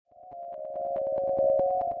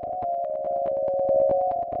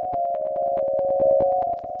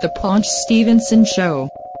The Paunch Stevenson Show.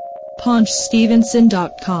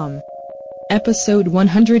 PaunchStevenson.com. Episode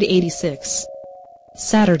 186.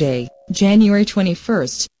 Saturday, January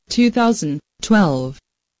 21st, 2012.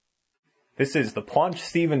 This is The Paunch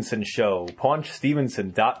Stevenson Show,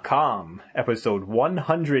 PaunchStevenson.com, episode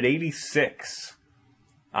 186.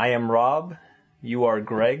 I am Rob. You are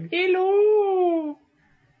Greg. Hello.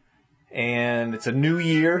 And it's a new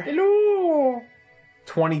year. Hello.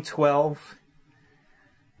 2012.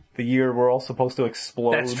 The year we're all supposed to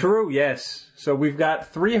explode. That's true, yes. So we've got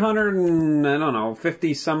 50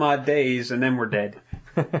 some odd days, and then we're dead.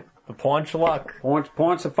 The Paunch luck.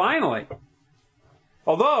 Paunch, finally.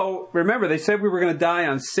 Although, remember, they said we were going to die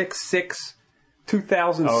on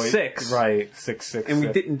 6/6/2006. Right, 6/6. And we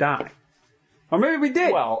didn't die. Or maybe we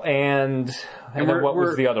did. Well, and then what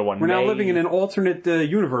was the other one? We're now living in an alternate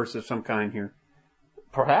universe of some kind here.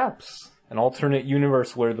 Perhaps. An alternate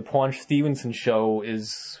universe where the Paunch Stevenson Show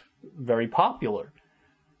is very popular.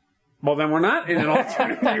 Well, then we're not in an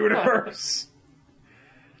alternate universe.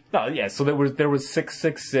 No, yeah, so there was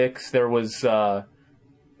 666, there was, at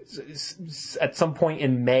some point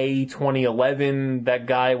in May 2011, that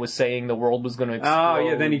guy was saying the world was going to explode. Oh,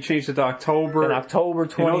 yeah, then he changed it to October. Then October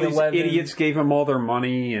 2011. And all these idiots gave him all their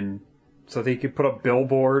money, and so they could put up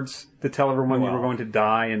billboards to tell everyone you were going to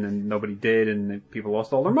die, and then nobody did, and then people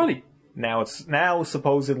lost all their money. Now it's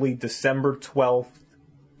supposedly December 12th,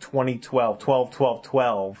 2012,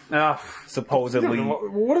 12/12/12. Supposedly.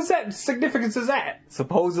 What is that significance is that?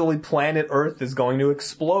 Supposedly planet Earth is going to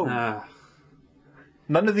explode.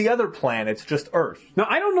 None of the other planets, just Earth. No,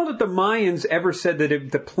 I don't know that the Mayans ever said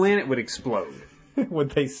that the planet would explode.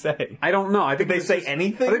 What'd they say? I don't know. Did they say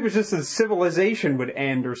anything? I think it was just that civilization would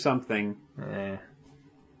end or something.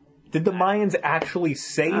 Did the Mayans actually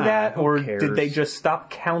say that, or cares? did they just stop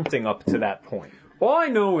counting up to that point? All I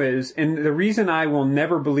know is, and the reason I will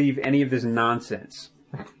never believe any of this nonsense,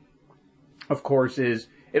 of course, is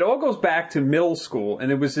it all goes back to middle school, and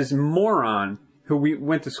there was this moron who we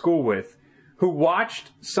went to school with who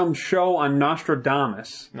watched some show on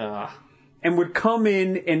Nostradamus and would come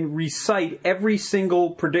in and recite every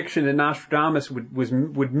single prediction that Nostradamus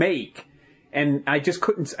would make, and I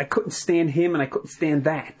couldn't stand him, and I couldn't stand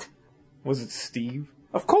that. Was it Steve?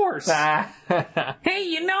 Of course.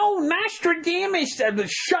 Hey, Nostradamus.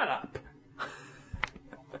 Shut up.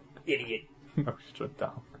 Idiot.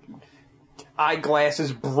 Nostradamus.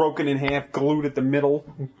 Eyeglasses broken in half, glued at the middle.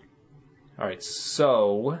 Alright,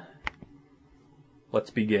 so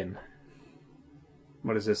let's begin.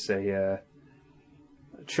 What does this say?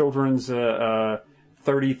 Children's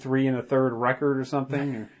 33 and a third record or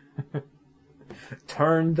something?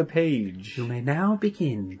 Turn the page. You may now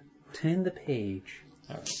begin. Turn the page.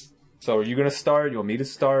 All right. So are you going to start? You want me to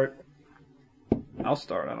start? I'll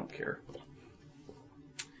start. I don't care.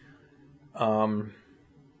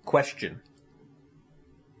 Question.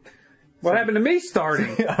 What happened to me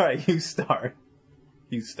starting? All right, you start.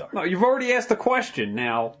 You start. No, you've already asked the question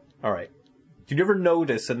now. All right. Did you ever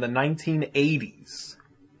notice in the 1980s,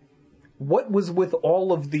 what was with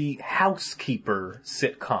all of the housekeeper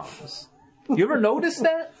sitcoms? You ever notice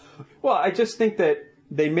that? Well, I just think that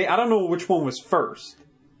I don't know which one was first.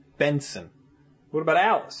 Benson. What about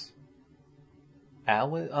Alice?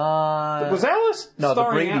 Alice? Was Alice No, the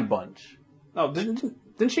starring Brady Bunch. Oh,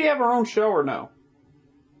 didn't she have her own show or no?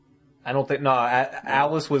 I don't think... No,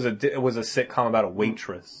 Alice was a sitcom about a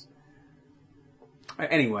waitress.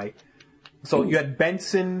 Anyway. So you had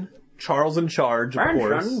Benson, Charles in Charge, of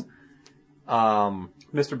course.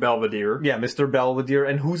 Mr. Belvedere. Yeah, Mr. Belvedere.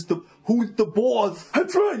 And who's the boss?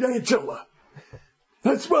 That's right, Angela.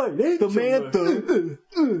 That's right, Angela. Samantha.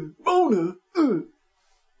 Mona.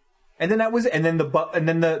 And then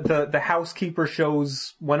the housekeeper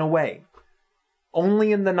shows went away.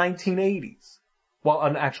 Only in the 1980s. Well,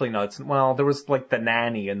 actually no, there was like the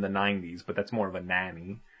nanny in the 90s, but that's more of a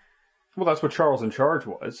nanny. Well, that's what Charles in Charge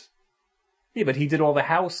was. Yeah, but he did all the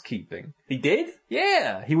housekeeping. He did?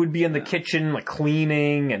 Yeah, he would be in the kitchen, like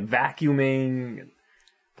cleaning and vacuuming, and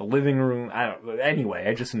the living room. Anyway,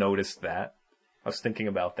 I just noticed that. I was thinking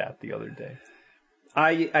about that the other day.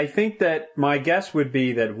 I think that my guess would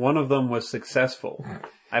be that one of them was successful.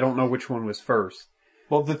 I don't know which one was first.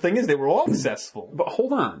 Well, the thing is, they were all successful. But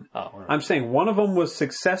hold on. Oh, all right. I'm saying one of them was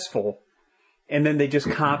successful, and then they just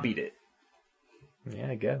copied it. Yeah,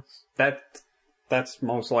 I guess. That's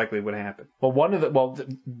most likely what happened. Well,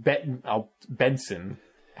 Benson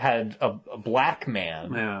had a black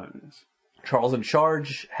man. Yeah. Charles in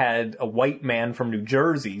Charge had a white man from New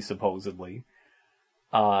Jersey, supposedly.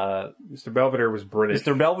 Mr. Belvedere was British.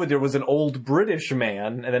 Mr. Belvedere was an old British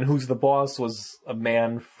man, and then Who's the Boss was a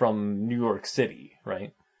man from New York City,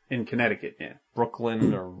 right? In Connecticut, yeah.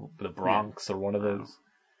 Brooklyn or the Bronx or one of those.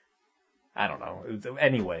 I don't know.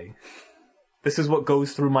 Anyway, this is what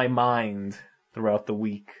goes through my mind throughout the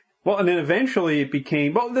week. Well, and then eventually it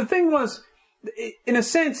became... Well, the thing was, in a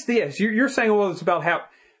sense, yes, you're saying, well, it's about how...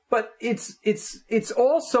 But it's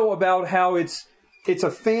also about how it's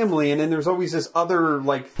a family, and then there's always this other,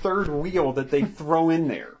 like, third wheel that they throw in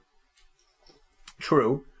there.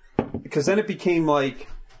 True. Because then it became like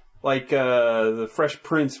the Fresh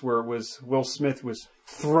Prince, where it was Will Smith was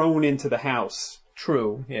thrown into the house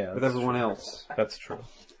True, yeah. with everyone else. That's true.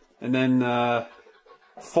 And then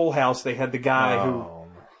Full House, they had the guy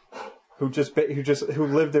who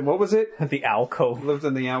lived in, what was it? The alcove. Lived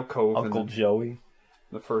in the alcove. Uncle Joey.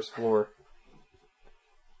 The first floor.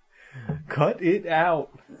 Cut it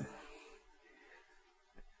out.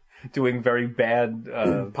 Doing very bad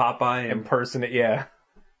Popeye impersonate, yeah.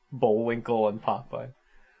 Bullwinkle and Popeye.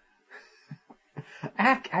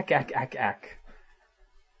 Ack.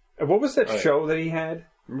 And what was that show that he had?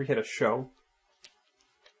 Remember he had a show?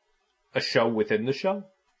 A show within the show?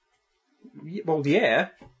 Well, yeah.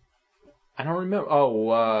 I don't remember.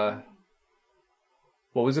 Oh,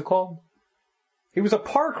 what was it called? He was a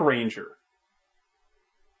park ranger.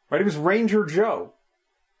 Right? He was Ranger Joe.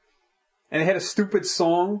 And it had a stupid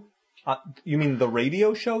song. You mean the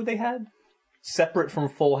radio show they had? Separate from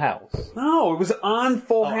Full House? No, it was on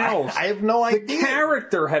Full House. I have no idea. The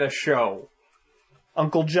character had a show.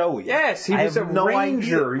 Uncle Joey. Yes, he was a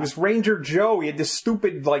ranger. Idea. He was Ranger Joe. He had this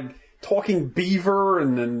stupid, like, talking beaver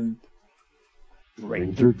and then...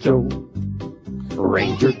 Ranger Joe.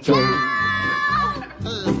 Ranger Joe.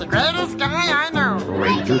 He's the greatest guy I know.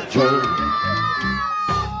 Ranger Joe.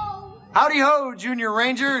 Howdy ho, Junior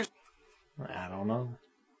Rangers. I don't know.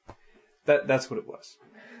 That's what it was.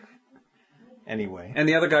 Anyway. And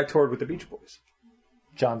the other guy toured with the Beach Boys.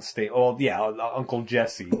 John State. Oh, yeah, Uncle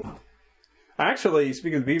Jesse. Actually,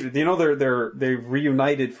 speaking of the Beach Boys, you know they've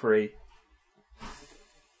reunited for a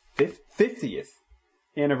 50th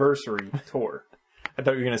anniversary tour. I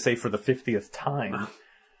thought you were going to say for the 50th time.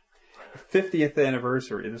 50th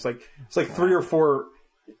anniversary. It's like 3 or 4,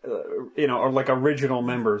 or like original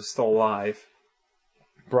members still alive.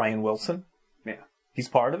 Brian Wilson? Yeah. He's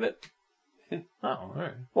part of it? Oh, all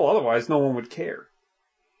right. Well, otherwise no one would care.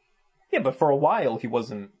 Yeah, but for a while he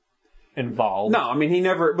wasn't involved. No, I mean he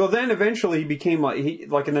never. Well, then eventually he became like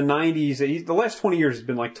in the 90s. The last 20 years has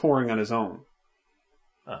been like touring on his own.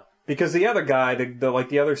 Oh. Because the other guy,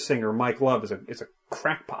 the other singer, Mike Love, is a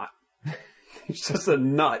crackpot. He's just a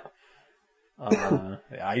nut.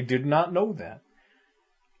 I did not know that.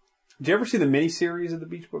 Did you ever see the miniseries of the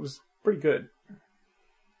Beach Boys? It was pretty good.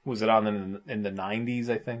 Was it on in the 90s,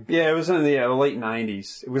 I think? Yeah, it was in the late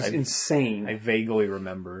 90s. It was insane. I vaguely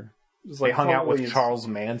remember. It was They hung out with Charles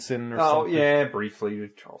Manson or something. Oh, yeah, briefly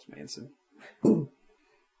with Charles Manson.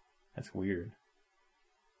 That's weird.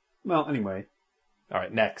 Well, anyway. All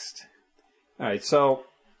right, next. All right, so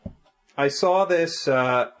I saw this.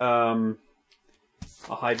 I'll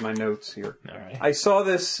hide my notes here. All right. I saw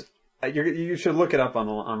this. You should look it up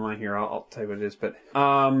online here. I'll tell you what it is. But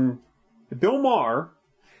Bill Maher,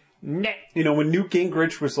 you know, when Newt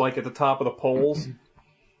Gingrich was like at the top of the polls,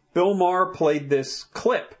 Bill Maher played this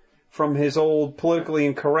clip from his old Politically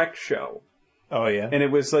Incorrect show. Oh, yeah? And it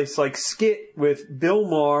was this like skit with Bill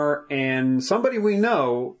Maher and somebody we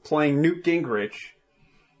know playing Newt Gingrich,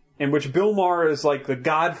 in which Bill Maher is like the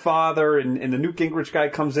godfather, and the Newt Gingrich guy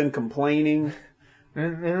comes in complaining. Me,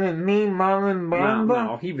 Marlon Brando?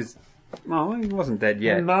 No, he was... No, he wasn't dead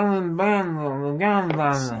yet. Marlon Brando, the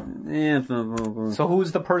godfather. So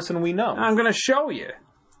who's the person we know? I'm going to show you.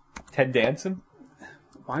 Ted Danson?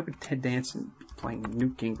 Why would Ted Danson be playing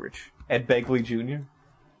Newt Gingrich? Ed Begley Jr.?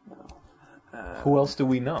 Who else do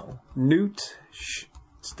we know? Newt...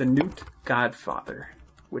 It's the Newt Godfather,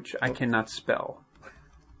 which I cannot spell.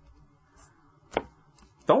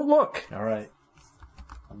 Don't look. All right.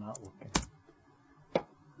 I'm not looking.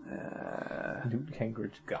 Newt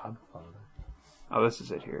Gingrich, Godfather. Oh, this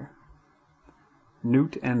is it here.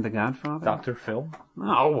 Newt and the Godfather? Dr. Phil?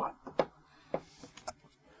 No.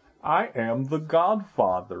 I am the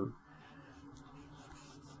Godfather.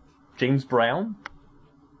 James Brown?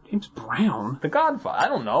 James Brown? The Godfather. I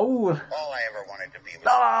don't know. All I ever wanted to be was...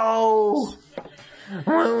 Oh!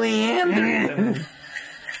 Louis Anderson.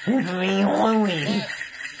 Louis.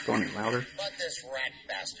 Go any louder? But this rat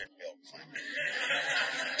bastard Bill Clinton,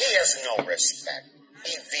 he has no respect.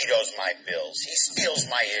 He vetoes my bills. He steals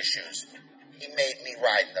my issues. He made me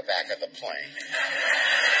ride in the back of the plane.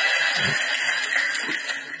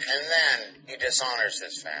 And then he dishonors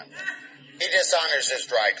his family. He dishonors his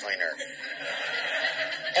dry cleaner.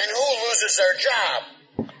 And who loses their job?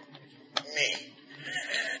 me.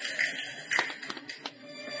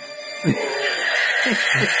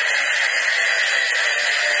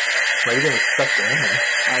 Why are you gonna stuff the animal?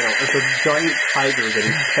 I don't. It's a giant tiger that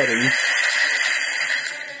he's petting.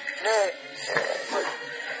 No.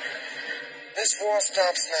 This war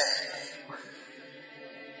stops now.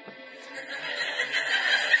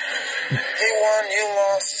 He won, you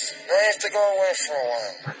lost. Now you have to go away for a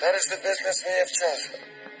while. That is the business we have chosen.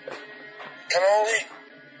 Cannoli?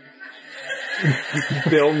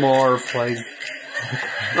 Bill Maher played.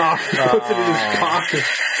 Oh, he puts it in his pocket.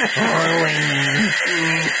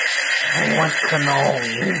 I want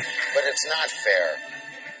cannoli. But it's not fair.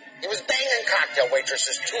 He was banging cocktail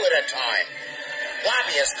waitresses 2 at a time.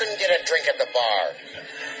 Lobbyists couldn't get a drink at the bar.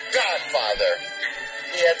 Godfather,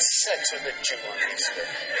 he had sex with a Jew on Easter.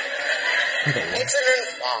 It's an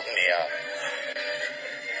insomnia.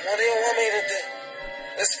 What do you want me to do?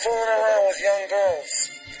 This fooling around with young girls.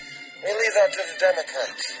 We leave that to the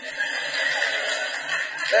Democrats.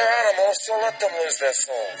 They're animals, so let them lose their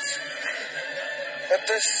souls. But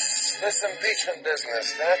this impeachment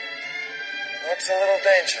business, that's a little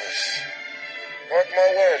dangerous. Mark my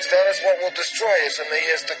words, that is what will destroy us in the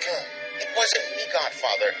years to come. It wasn't me,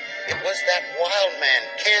 Godfather. It was that wild man,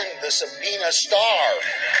 Ken the Sabina Star.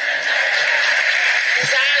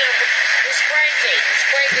 He's out of... He's crazy. He's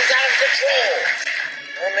crazy. He's out of control.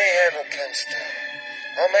 Let me handle Ken Star.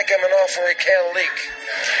 I'll make him an offer he can't leak.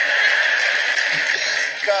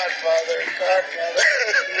 Godfather.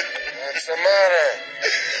 What's the matter?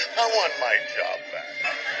 I want my job back.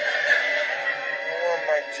 I want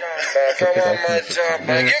my job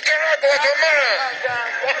back. You can act like a man.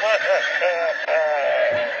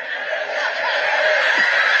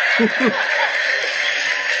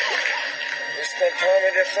 You spend time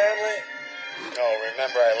with your family? No,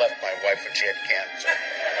 remember I left my wife when she had cancer.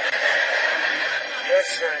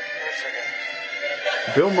 That's right. I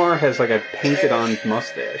forgot. Bill Maher has like a painted on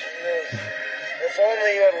mustache. If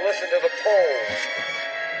only you had listened to the polls.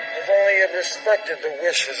 If only you had respected the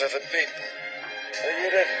wishes of the people. But you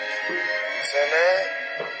didn't. So now?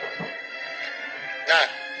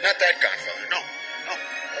 Not that, Godfather. No.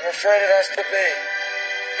 I'm afraid it has to be.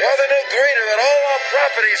 You're the new greeter at all our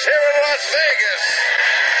properties here in Las Vegas.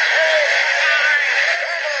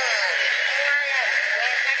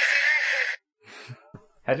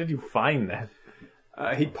 How did you find that?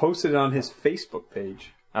 He posted it on his Facebook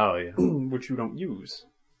page, Oh, yeah. which you don't use.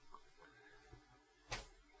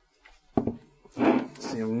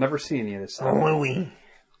 So you'll never see any of this stuff. Louis.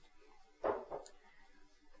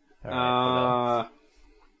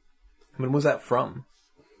 When was that from?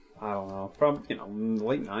 I don't know. Probably, in the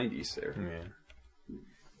late 90s there. Yeah.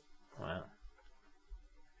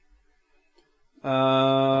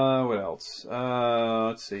 Wow. What else?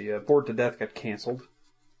 Let's see. Bored to Death got canceled.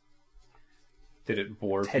 Did it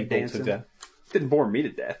bore Ted people Danson. to death? Didn't bore me to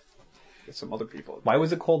death. Get some other people. Why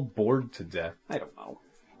was it called Bored to Death? I don't know.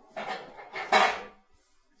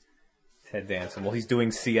 Ted Danson. Well, he's doing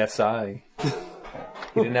CSI. He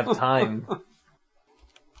didn't have time. I'm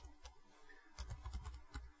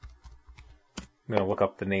going to look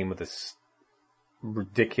up the name of this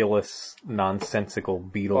ridiculous, nonsensical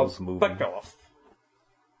Beatles movie. Back off.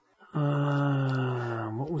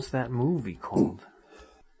 What was that movie called?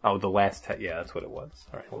 Oh, The Last... yeah, that's what it was.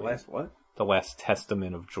 All right. The last what? The Last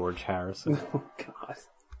Testament of George Harrison. Oh,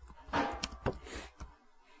 God.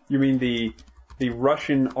 You mean the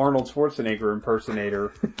Russian Arnold Schwarzenegger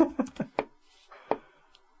impersonator?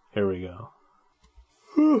 Here we go.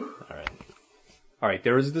 All right,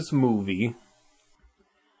 there is this movie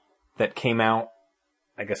that came out,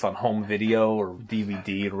 I guess, on home video or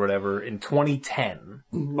DVD or whatever in 2010.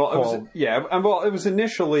 Well, it was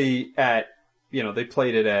initially at, they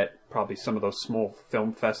played it at probably some of those small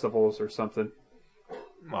film festivals or something.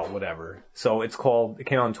 Well, whatever. So it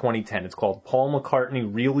came out in 2010. It's called Paul McCartney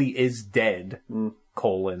Really Is Dead,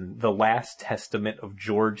 The Last Testament of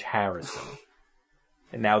George Harrison.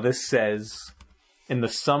 And now this says, in the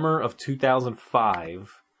summer of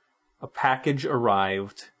 2005, a package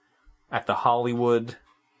arrived at the Hollywood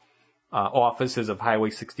offices of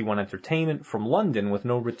Highway 61 Entertainment from London with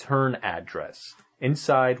no return address.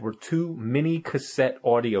 Inside were 2 mini cassette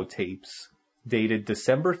audio tapes dated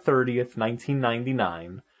December 30th,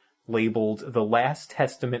 1999, labeled The Last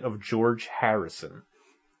Testament of George Harrison.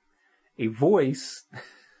 A voice,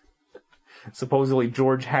 supposedly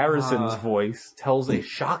George Harrison's voice, tells a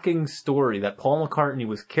shocking story that Paul McCartney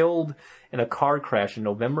was killed in a car crash in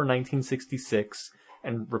November 1966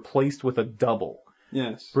 and replaced with a double.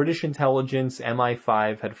 Yes. British intelligence,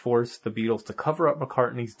 MI5, had forced the Beatles to cover up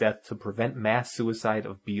McCartney's death to prevent mass suicide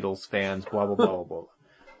of Beatles fans, blah, blah, blah, blah.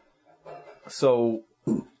 So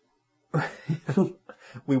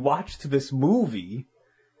we watched this movie,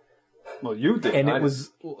 Well, you did. and I it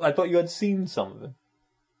was. I thought you had seen some of it.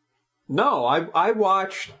 No, I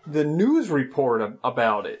watched the news report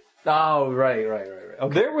about it. Oh, right.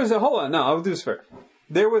 Okay. There was hold on, no, I'll do this first.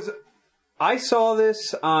 I saw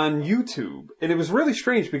this on YouTube, and it was really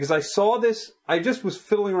strange because I saw this, I just was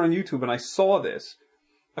fiddling around YouTube and I saw this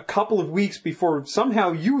a couple of weeks before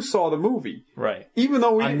somehow you saw the movie. Right. Even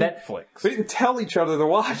though On Netflix. we didn't tell each other to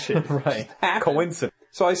watch it. Right. It happened. Coincidence.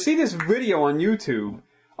 So I see this video on YouTube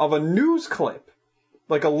of a news clip,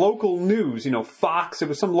 like a local news, Fox, it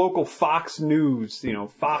was some local Fox News,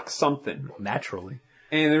 Fox something. Naturally.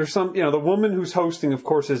 And there's some, the woman who's hosting, of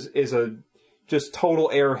course, is a just total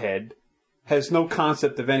airhead, has no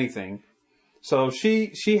concept of anything. So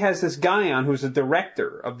she has this guy on who's a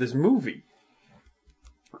director of this movie.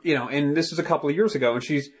 And this was a couple of years ago, and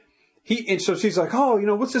so she's like,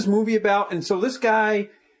 oh, what's this movie about? And so this guy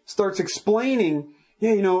starts explaining,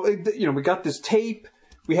 we got this tape,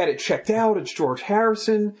 we had it checked out, it's George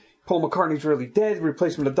Harrison, Paul McCartney's really dead,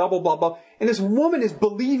 replacement of double, blah, blah. And this woman is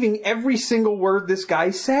believing every single word this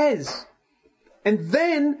guy says. And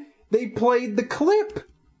then they played the clip.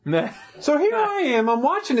 So here I am, I'm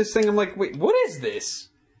watching this thing, I'm like, wait, what is this?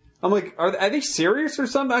 I'm like, are they serious or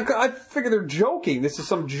something? I figure they're joking. This is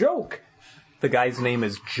some joke. The guy's name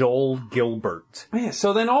is Joel Gilbert. Yeah,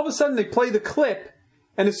 so then all of a sudden they play the clip,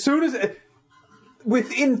 and as soon as,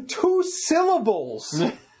 within 2 syllables,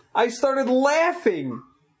 I started laughing.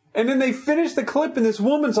 And then they finished the clip, and this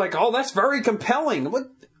woman's like, oh, that's very compelling. I'm like,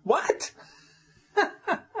 what?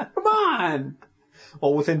 Come on.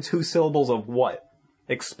 Well, within 2 syllables of what?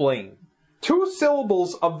 Explain. 2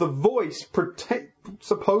 syllables of the voice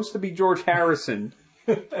supposed to be George Harrison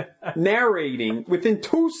narrating. Within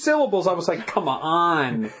 2 syllables, I was like, come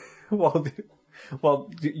on.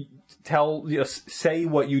 Say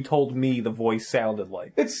what you told me the voice sounded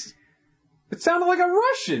like. It sounded like a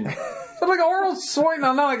Russian. It sounded like Arnold Schwarzenegger.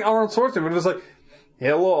 No, not like Arnold Schwarzenegger, but it was like,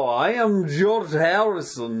 hello, I am George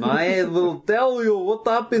Harrison. I will tell you what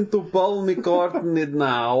happened to Paul McCartney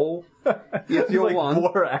now. If you like want.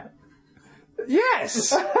 Borat.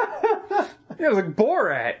 Yes! Yeah, it was like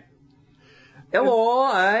Borat. Hello,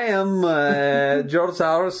 I am George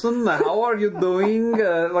Harrison. How are you doing?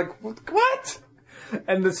 What?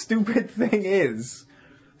 And the stupid thing is,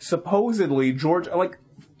 supposedly George,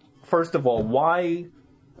 first of all, why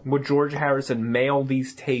would George Harrison mail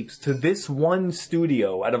these tapes to this one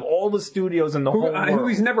studio out of all the studios in the whole world? Who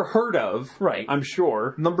he's never heard of. Right. I'm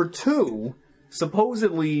sure. Number 2,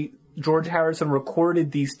 supposedly George Harrison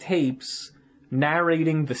recorded these tapes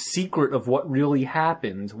narrating the secret of what really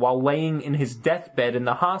happened while laying in his deathbed in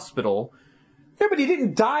the hospital. Yeah, but he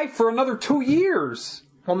didn't die for another 2 years.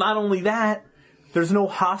 Well, not only that, there's no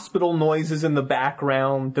hospital noises in the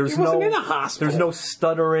background. There's He wasn't in a hospital. There's no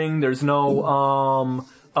stuttering. There's no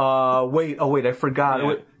wait, I forgot.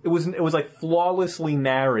 Yeah. It was like flawlessly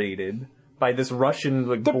narrated by this Russian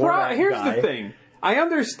Borat Here's guy. the thing. I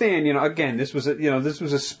understand, again, this was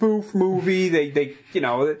a spoof movie.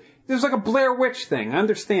 There's like a Blair Witch thing. I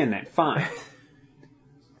understand that. Fine.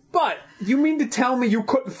 But you mean to tell me you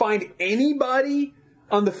couldn't find anybody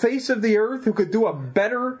on the face of the earth who could do a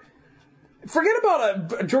better... Forget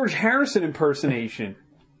about a George Harrison impersonation.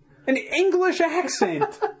 An English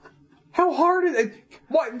accent. How hard is it?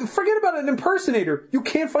 What? Forget about an impersonator. You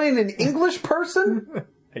can't find an English person?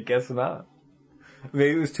 I guess not.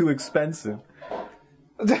 Maybe it was too expensive.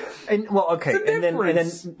 And okay, and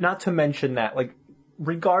then not to mention that,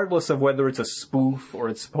 regardless of whether it's a spoof or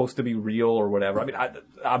it's supposed to be real or whatever. I mean,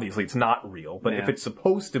 obviously it's not real, but if it's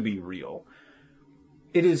supposed to be real,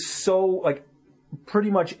 it is so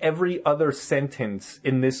pretty much every other sentence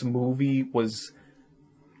in this movie was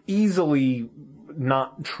easily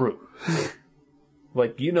not true.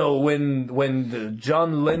 When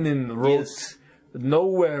John Lennon wrote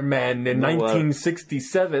Nowhere Man in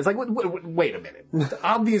 1967, it's like, wait a minute.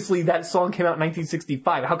 Obviously that song came out in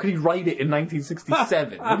 1965. How could he write it in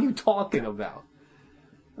 1967? What are you talking about?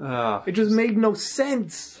 It just made no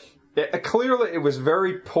sense. Clearly, it was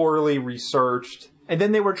very poorly researched. And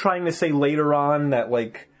then they were trying to say later on that,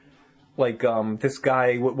 this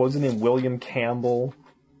guy, what was his name, William Campbell,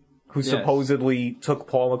 who supposedly took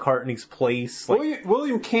Paul McCartney's place.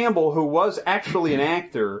 William Campbell, who was actually an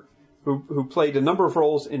actor, who played a number of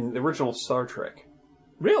roles in the original Star Trek.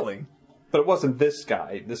 Really? But it wasn't this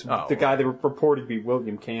guy. The guy that purported to be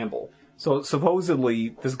William Campbell. So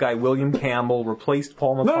supposedly, this guy, William Campbell, replaced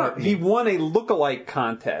Paul McCartney. No, he won a look-alike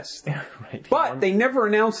contest. Right. But they never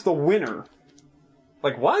announced the winner.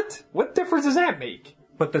 What? What difference does that make?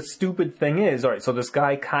 But the stupid thing is, alright, so this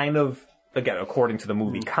guy kind of again, according to the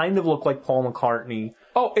movie, kind of look like Paul McCartney.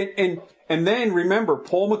 Oh, and then remember,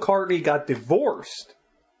 Paul McCartney got divorced,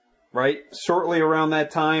 right? Shortly around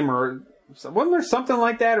that time, or wasn't there something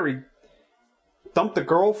like that, or he dumped a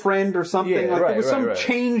girlfriend or something? Yeah, like right, there was some right.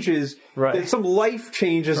 changes, Right. some life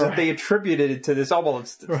changes that they attributed it to this. Oh, well,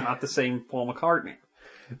 it's not the same Paul McCartney.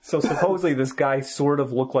 So supposedly this guy sort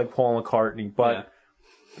of looked like Paul McCartney, but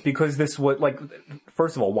because this would, like,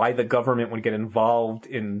 first of all, why the government would get involved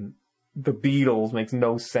in the Beatles makes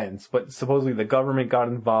no sense. But supposedly the government got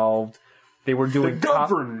involved. They were doing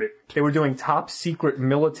top secret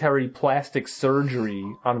military plastic surgery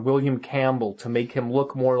on William Campbell to make him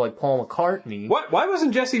look more like Paul McCartney. What? Why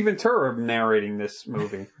wasn't Jesse Ventura narrating this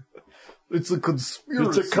movie? It's a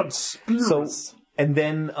conspiracy. It's a conspiracy. So, and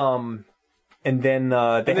then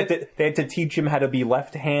they had to teach him how to be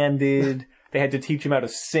left-handed. They had to teach him how to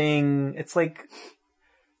sing. It's like,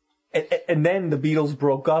 and then the Beatles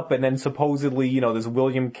broke up, and then supposedly, you know, this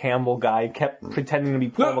William Campbell guy kept pretending to be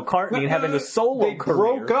Paul McCartney and having a solo career.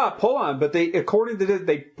 They broke up. Hold on, but according to this,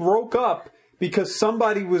 they broke up because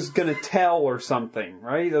somebody was going to tell or something,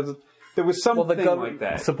 right? There was something like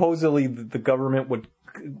that. Supposedly, the government would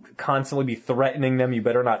constantly be threatening them. You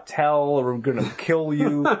better not tell, or we're going to kill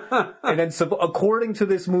you. And then, according to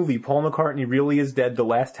this movie, Paul McCartney really is dead. The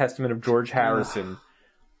Last Testament of George Harrison.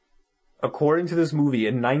 According to this movie,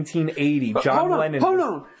 in 1980, John Lennon. Hold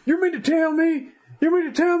on. You mean to tell me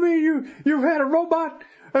you've had a robot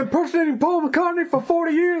impersonating Paul McCartney for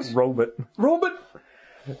 40 years? Robot. Robot?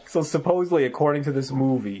 So supposedly, according to this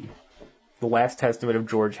movie, The Last Testament of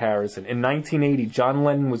George Harrison, in 1980, John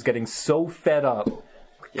Lennon was getting so fed up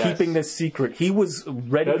keeping this secret, he was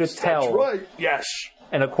ready to tell. That's right. Yes.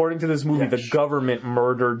 And according to this movie, the government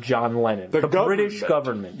murdered John Lennon. The British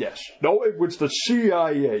government. Yes. No, it was the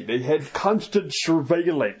CIA. They had constant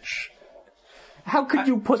surveillance. How could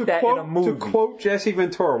you put that in a movie? To quote Jesse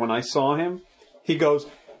Ventura, when I saw him, he goes,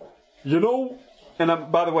 you know,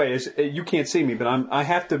 and by the way, you can't see me, but I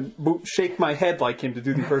have to shake my head like him to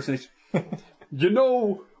do the impersonation. You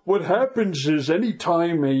know, what happens is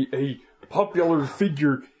anytime a popular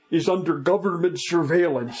figure is under government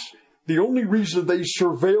surveillance, the only reason they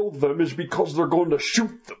surveil them is because they're going to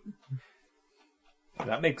shoot them.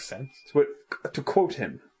 That makes sense. To quote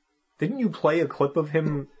him. Didn't you play a clip of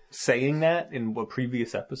him saying that in a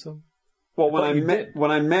previous episode? Well, when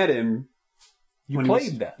I met him, you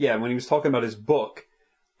played that. Yeah, when he was talking about his book.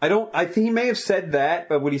 I think he may have said that,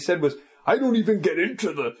 but what he said was, I don't even get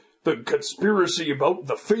into the conspiracy about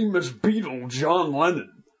the famous Beatle, John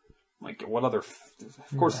Lennon. Like, what other...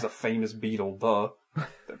 Of course it's a famous Beatle, the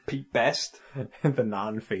Pete Best. The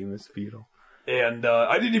non-famous Beatle. And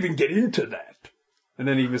I didn't even get into that. And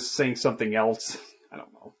then he was saying something else. I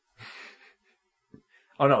don't know.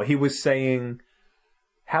 Oh, no, he was saying,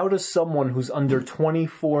 how does someone who's under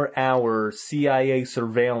 24-hour CIA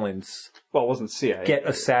surveillance... Well, it wasn't CIA. ...get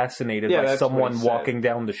assassinated by someone walking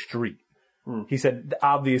down the street? He said,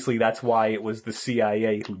 obviously, that's why it was the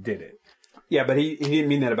CIA who did it. Yeah, but he didn't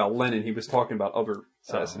mean that about Lennon. He was talking about other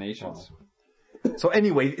assassinations. So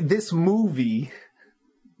anyway, this movie,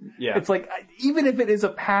 it's like, even if it is a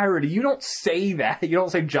parody, you don't say that. You don't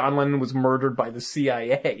say John Lennon was murdered by the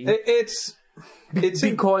CIA. It's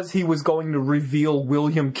because he was going to reveal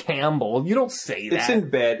William Campbell. You don't say that.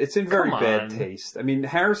 It's in very bad taste. I mean,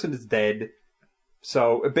 Harrison is dead.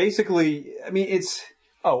 So basically, I mean, it's...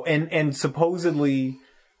 Oh, and supposedly...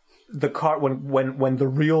 The car when the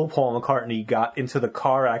real Paul McCartney got into the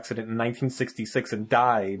car accident in 1966 and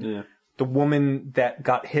died, the woman that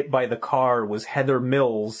got hit by the car was Heather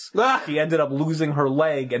Mills. She ended up losing her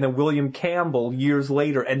leg, and then William Campbell years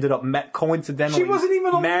later ended up coincidentally. She wasn't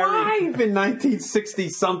even alive in 1960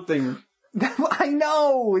 something. I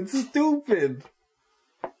know, it's stupid.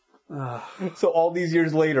 So all these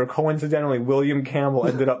years later, coincidentally, William Campbell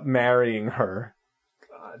ended up marrying her.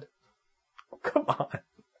 God, come on.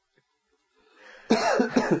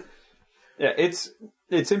 Yeah, it's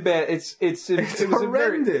in bad. It was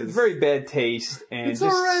horrendous. Very bad taste and it's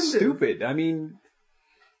just horrendous. Stupid. I mean,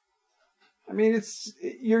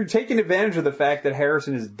 you're taking advantage of the fact that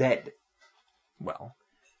Harrison is dead. Well,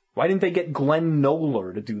 why didn't they get Glenn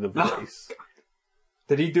Noller to do the voice?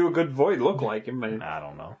 Did he do a good voice? Look like him? I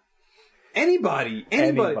don't know. Anybody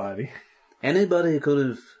could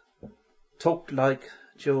have talked like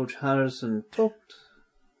George Harrison talked.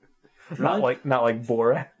 Not like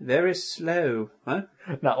Borat. Very slow, huh?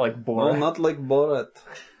 Not like Borat. No, not like Borat.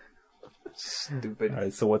 Stupid. All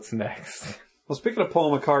right, so what's next? Well, speaking of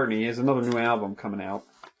Paul McCartney, he has another new album coming out.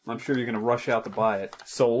 I'm sure you're going to rush out to buy it.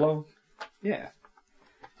 Solo? Yeah.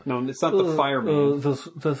 No, it's not the Fireman.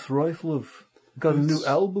 This rifle of Got a new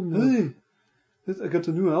album. I got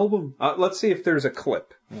a new album. Let's see if there's a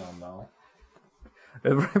clip. Oh no.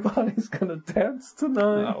 Everybody's gonna dance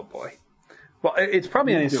tonight. Oh boy. Well, it's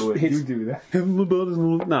probably on his. You do that.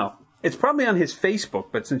 No, it's probably on his Facebook,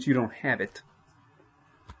 but since you don't have it,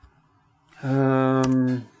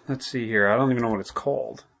 let's see here. I don't even know what it's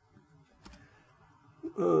called.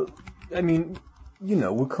 I mean, you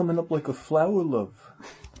know, we're coming up like a flower, love.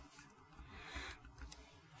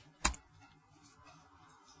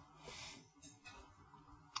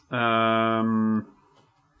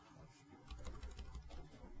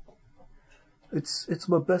 It's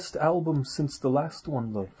my best album since the last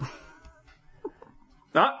one, love.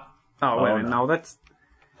 Oh, wait, no, that's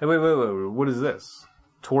Hey, wait. What is this?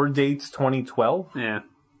 Tour dates 2012? yeah.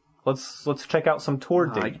 Let's check out some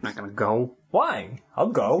tour You're dates. not gonna go. Why? I'll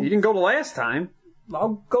go. You didn't go the last time.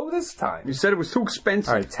 I'll go this time. You said it was too expensive.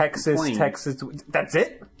 All right, Texas. That's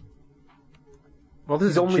it? Well,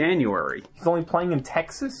 this is only- January. He's only playing in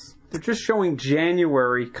Texas? They're just showing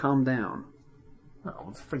January. Calm down.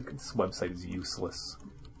 Oh, this website is useless.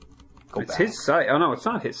 Go It's back. his site. Oh no, it's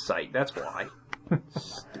not his site. That's why.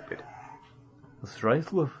 Stupid. That's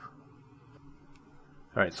right, love.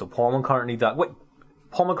 All right, so Paul McCartney. Wait,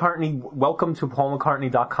 Paul McCartney. Welcome to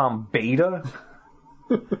PaulMcCartney.com beta.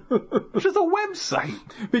 It's just a website.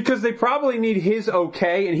 Because they probably need his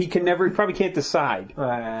okay, and he probably can't decide.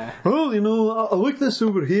 Well, you know, I like this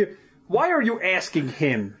over here. Why are you asking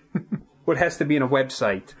him what has to be in a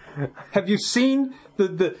website? Have you seen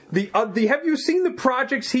have you seen the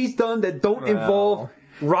projects he's done that don't involve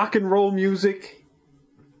rock and roll music,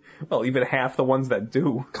 Well, even half the ones that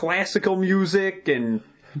do. classical music, and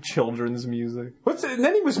Children's music. and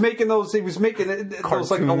then he was making those like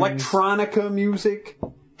Cartoons. electronica music.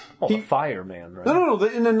 Oh, the Fireman, right? No.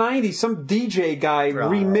 In the 90s, some DJ guy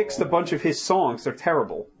remixed a bunch of his songs. They're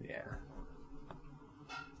terrible. Yeah.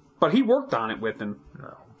 But he worked on it with him.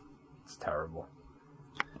 No. It's terrible.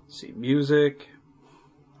 Let's see, music.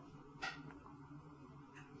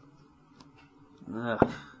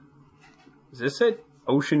 Is this it?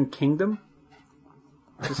 Ocean Kingdom?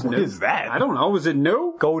 What is that? I don't know. Is it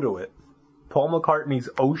new? Go to it. Paul McCartney's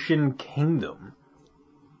Ocean Kingdom.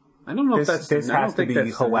 I don't know if This that's. has to be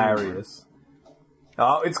hilarious.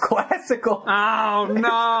 Oh, it's classical. Oh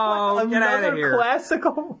no! Get out of Another here!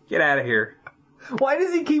 classical. Get out of here! Why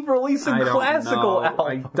does he keep releasing I don't classical know.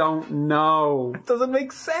 albums? I don't know. It doesn't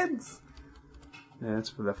make sense. Yeah, that's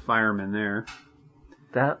for the fireman there.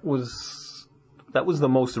 That was the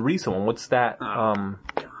most recent one. What's that? God,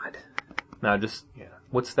 No, just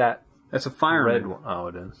what's that that's a fireman. red one? Oh,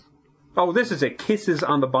 it is. Oh, this is a Kisses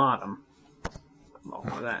on the Bottom. Oh,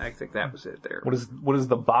 I think that was it there. What does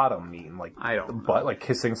the bottom mean? Like I don't the know. butt, like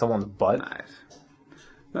kissing someone's butt. Nice.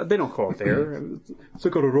 No, they don't call it there. It's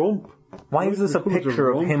like a rump. Why is this a It's a picture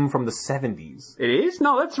of rump. him from the 70s? It is?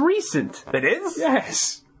 No, that's recent. It is?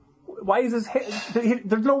 Yes. Why is his hair?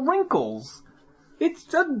 There's no wrinkles. It's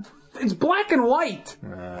black and white.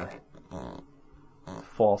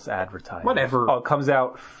 False advertising. Whatever. Oh, it comes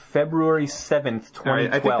out February 7th, 2012. All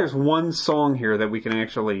right, I think there's one song here that we can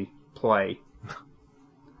actually play.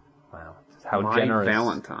 Wow. How My generous.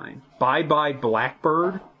 Valentine. Bye Bye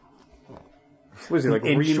Blackbird. What is he, like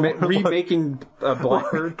remaking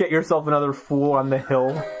Blackbird? Get yourself another Fool on the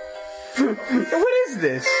Hill. What is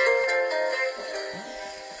this?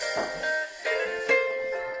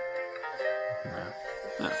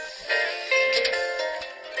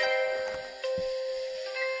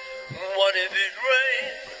 What if it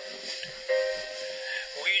rained?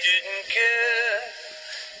 We didn't care.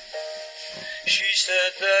 She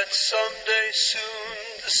said that someday soon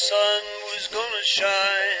the sun was gonna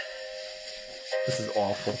shine, This is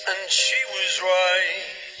awful. and she was right.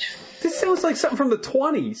 This sounds like something from the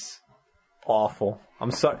 20s. Awful.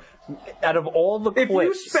 I'm sorry. Out of all the If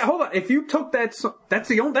clips, you hold on, if you took that song, that's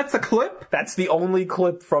the clip. that's the only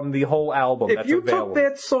clip from the whole album If that's you available. took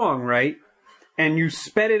that song, right, and you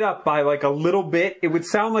sped it up by like a little bit, it would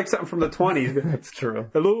sound like something from the 20s. That's true.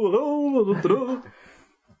 Hello.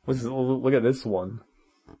 Look at this one.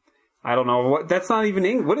 I don't know what. That's not even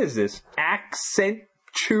English. What is this?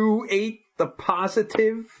 Accentuate the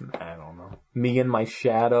positive. I don't know. Me and my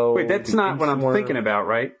shadow. Wait, that's the not what I'm inchworm. thinking about,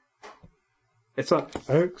 right? It's not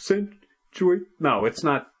accentuate. No, it's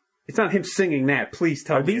not. It's not him singing that. Please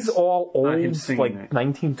tell Are me. these it's all not him old, singing like that.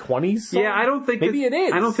 1920s? songs? Yeah, I don't think. Maybe that- it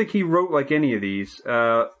is. I don't think he wrote like any of these.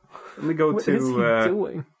 Let me go What to. is he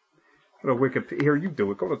doing? Go to Wikipedia. Here, you do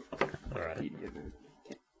it. Go to Alright. Wikipedia.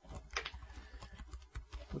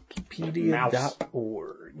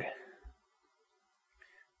 Wikipedia.org.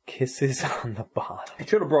 Kisses on the bottom. I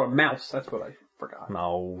should have brought a mouse. That's what I forgot.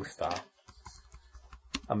 No, stop.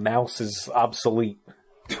 A mouse is obsolete.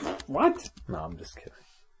 What? No, I'm just kidding.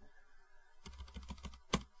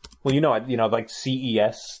 Well, like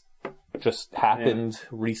CES just happened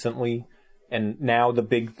recently, and now the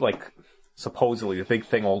big, like, supposedly the big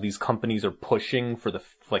thing all these companies are pushing for the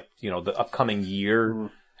upcoming year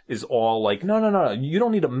is all like, no, you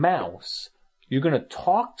don't need a mouse. You're gonna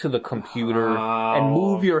talk to the computer and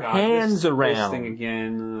move your hands around. This thing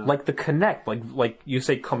again. Like the Kinect, like you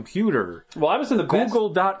say computer. Well, I was in the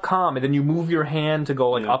Google.com, and then you move your hand to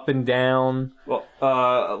go up and down. Well,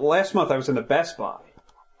 last month I was in the Best Buy,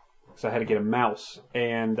 so I had to get a mouse,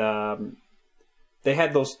 and they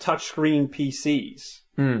had those touchscreen PCs.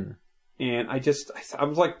 And I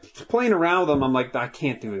was like playing around with them. I'm like, I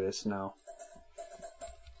can't do this now.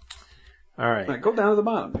 All right, go down to the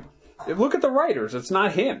bottom. Look at the writers. It's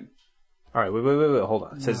not him. All right, wait. Hold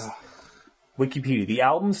on. It says, Wikipedia, the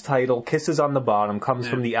album's title, Kisses on the Bottom, comes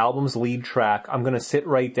from the album's lead track, I'm Gonna Sit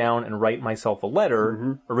Right Down and Write Myself a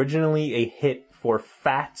Letter, originally a hit for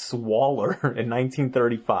Fats Waller in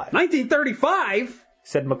 1935. 1935?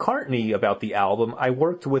 Said McCartney about the album, I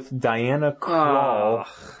worked with Diana Krall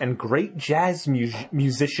and great jazz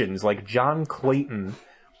musicians like John Clayton.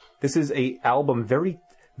 This is a album very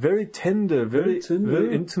tender, very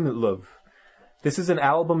intimate love. This is an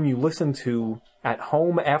album you listen to at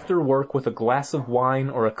home after work with a glass of wine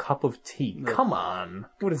or a cup of tea. Come on.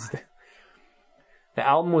 What is that? The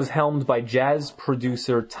album was helmed by jazz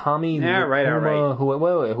producer Tommy Lipuma,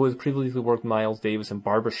 who has previously worked with Miles Davis and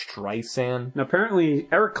Barbra Streisand. Now, apparently,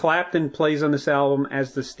 Eric Clapton plays on this album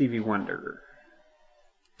as the Stevie Wonder.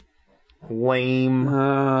 Lame.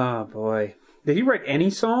 Oh, boy. Did he write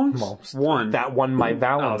any songs? Well, one. That one, My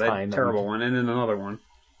Valentine. That terrible one. And then another one.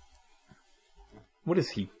 What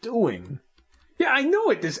is he doing? Yeah, I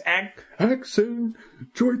know it. This accent,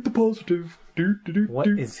 joint the positive. What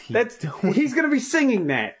is he doing? He's going to be singing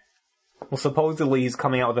that. Well, supposedly he's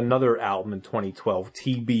coming out with another album in 2012,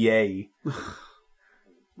 TBA.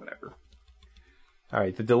 Whatever. All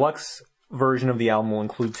right, the deluxe version of the album will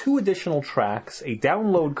include 2 additional tracks, a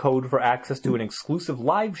download code for access to an exclusive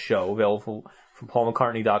live show available from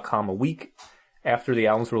PaulMcCartney.com a week after the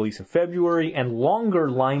album's release in February, and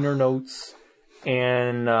longer liner notes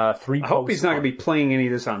and 3 I hope he's not going to be playing any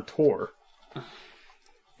of this on tour.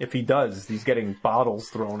 If he does, he's getting bottles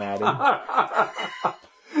thrown at him.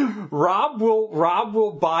 Rob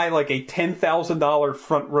will buy like a $10,000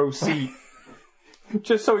 front row seat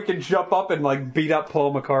just so he can jump up and like beat up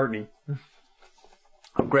Paul McCartney.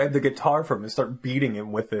 I'll grab the guitar from him and start beating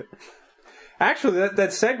him with it. Actually, that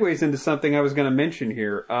segues into something I was going to mention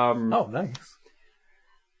here. Oh, nice.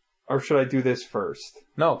 Or should I do this first?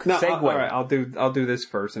 No, segue. All right, I'll do this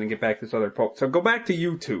first and then get back to this other poke. So go back to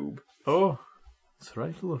YouTube. Oh, that's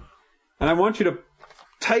right. And I want you to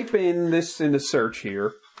type in this in the search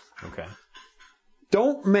here. Okay.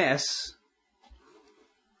 Don't mess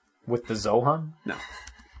with the Zohan? No.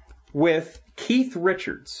 With Keith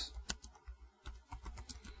Richards.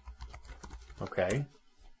 Okay.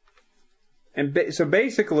 And so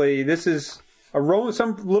basically, this is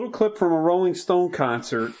some little clip from a Rolling Stone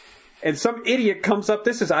concert, and some idiot comes up.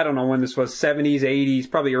 This is, I don't know when this was, 70s,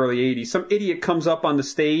 80s, probably early 80s. Some idiot comes up on the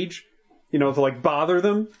stage, to like bother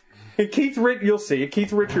them. And you'll see it.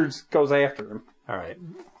 Keith Richards goes after him. All right.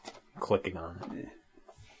 Clicking on it. Yeah.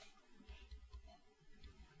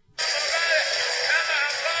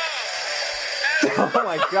 Oh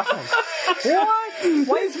my god. What?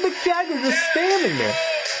 Why is Mick Jagger just standing there?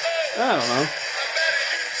 I don't know.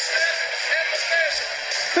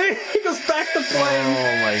 He goes back to playing.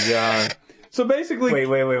 Oh my god. So basically,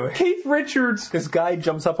 wait. Keith Richards. This guy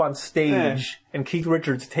jumps up on stage, and Keith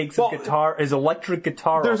Richards takes his electric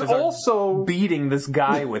guitar. There's also beating this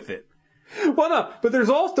guy with it. Well, no, but they're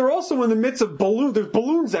also in the midst of balloons. There's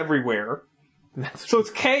balloons everywhere. So it's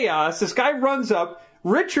chaos. This guy runs up.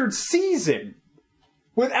 Richards sees him.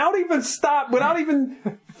 Without even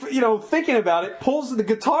thinking about it, pulls the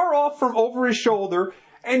guitar off from over his shoulder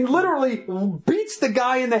and literally beats the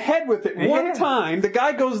guy in the head with it one time. The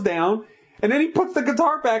guy goes down, and then he puts the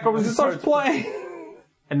guitar back over and starts playing.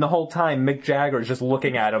 And the whole time, Mick Jagger is just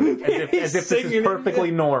looking at him as if this is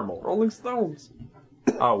perfectly normal. Rolling Stones.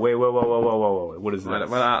 Oh, wait. What is this?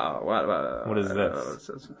 What is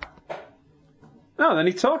this? Oh, then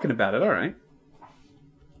he's talking about it. All right.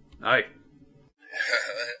 Good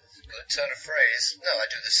turn of phrase. No, I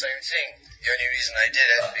do the same thing. The only reason I did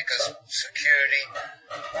it because security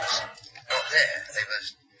was not there. They were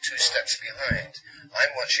 2 steps behind.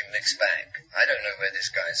 I'm watching Mick's back. I don't know where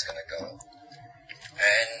this guy's going to go.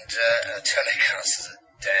 And Telecast is a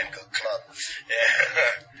damn good club.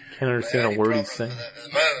 Yeah. Can't understand a word he's saying. At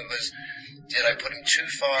the moment was did. I put him too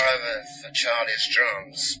far over for Charlie's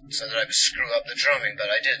drums so that I would screw up the drumming,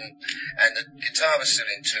 but I didn't. And the guitar was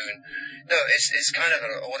still in tune. No, it's kind of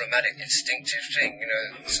an automatic, instinctive thing, you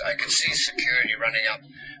know. I could see security running up,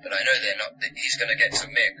 but I know they're not. He's going to get to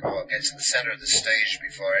Mick or get to the center of the stage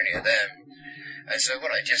before any of them. And so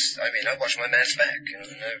what I watched my man's back, you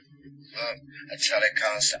know. A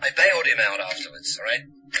telecast. I bailed him out afterwards, all right?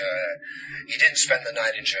 He didn't spend the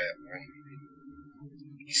night in jail.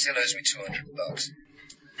 He still owes me $200.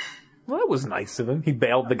 Well, that was nice of him. He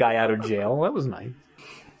bailed the guy out of jail. That was nice.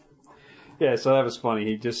 Yeah, so that was funny.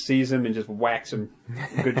 He just sees him and just whacks him.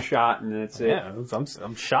 Good shot, and that's it. Yeah,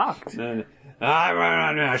 I'm shocked. And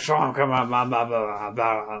I saw him come up.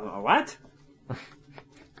 What?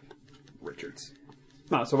 Richards.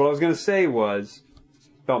 No, so what I was going to say was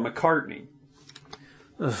about McCartney.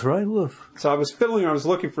 That's right, look. So I was fiddling, I was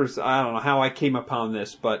looking for, I don't know how I came upon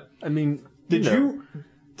this, but I mean, did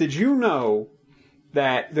you know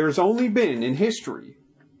that there's only been in history,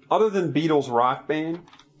 other than Beatles Rock Band,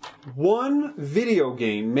 one video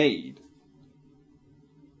game made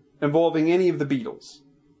involving any of the Beatles?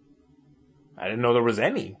 I didn't know there was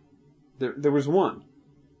any. There was one.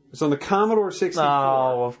 It's on the Commodore 64.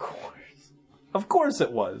 Oh, of course. Of course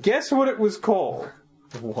it was. Guess what it was called?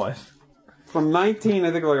 What? From around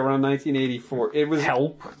 1984. It was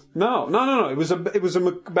Help. No. It was about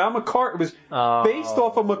McCartney. It was based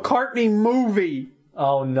off a McCartney movie.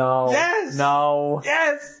 Oh no. Yes. No.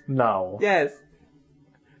 Yes. No. Yes.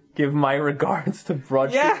 Give my regards to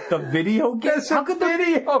Broad Yeah. Street. The video game. That's a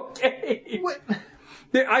video game. What?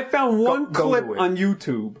 I found one Go clip to it. on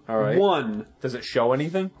YouTube. All right. One. Does it show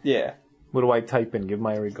anything? Yeah. What do I type in? Give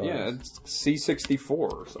my regards. Yeah, it's C64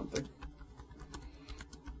 or something.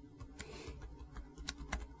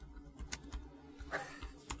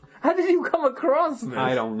 How did you come across this?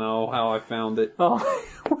 I don't know how I found it. Oh,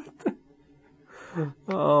 what the...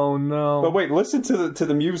 Oh no! But wait, listen to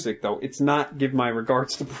the music though. It's not "Give My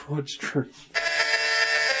Regards to Broad Street."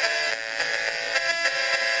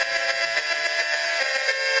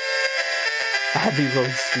 Abbey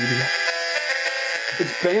Road Studio.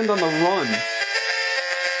 It's Band on the Run.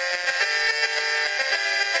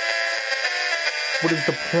 What is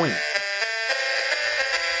the point?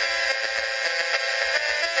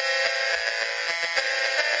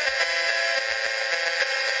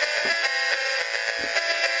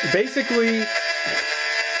 Basically,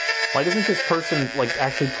 Why doesn't this person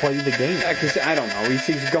actually play the game? because I don't know,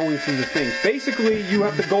 he's going through the things. Basically, you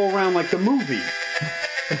have to go around like the movie.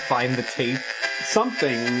 And find the tape.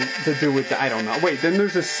 Something to do with I don't know. Wait, then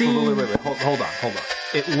there's a scene. Wait. Hold on.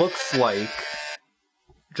 It looks like,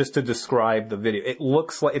 just to describe the video, it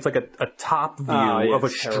looks like it's like a top view of a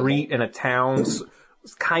it's street in a town,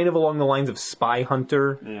 it's kind of along the lines of Spy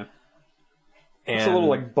Hunter. Yeah. And, It's a little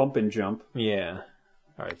like bump and jump. Yeah.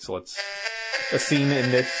 All right, so let's a scene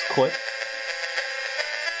in this clip.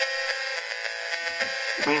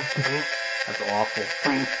 That's awful.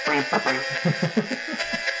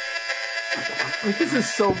 This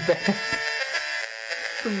is so bad.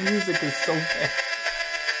 The music is so bad.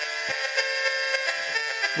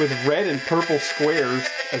 With red and purple squares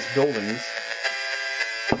as buildings.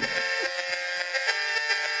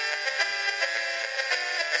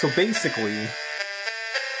 So basically,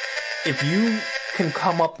 if you can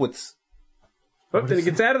come up with... But then it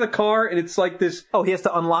gets out of the car and it's like this... Oh, he has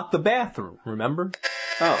to unlock the bathroom, remember?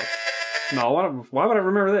 Oh. No, why would I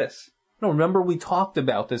remember this? No, remember we talked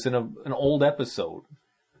about this in an old episode.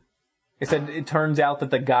 It said it turns out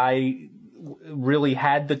that the guy really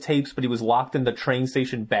had the tapes, but he was locked in the train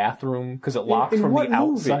station bathroom because it locked in from what the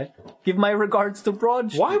outside. movie? Give my regards to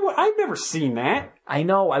Broad Street. Why would... I've never seen that. I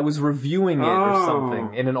know, I was reviewing it or Oh.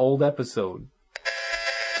 something in an old episode.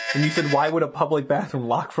 And you said, why would a public bathroom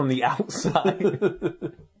lock from the outside?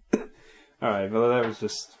 Alright, well that was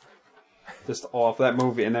just off. That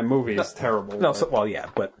movie is terrible. No,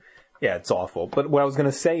 yeah, it's awful. But what I was going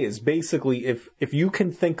to say is basically if you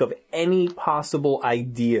can think of any possible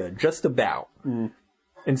idea just about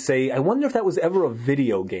and say, I wonder if that was ever a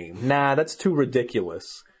video game. Nah, that's too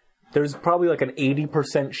ridiculous. There's probably like an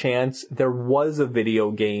 80% chance there was a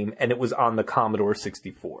video game and it was on the Commodore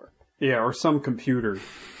 64. Yeah, or some computer.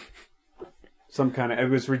 Some kind of... It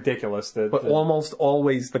was ridiculous. But almost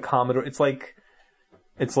always the Commodore... It's like,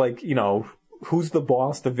 you know... Who's the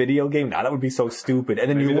boss? The video game? Nah, that would be so stupid. And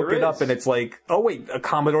then Maybe you look there it up is. and it's like, oh wait, a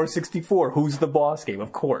Commodore 64. Who's the boss game?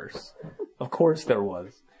 Of course. Of course there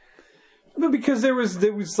was. But because there was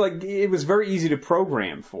like... It was very easy to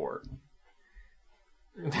program for.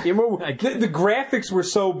 You know, the graphics were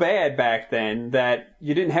so bad back then that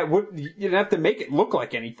you didn't have to make it look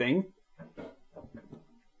like anything.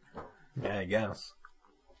 Yeah, I guess.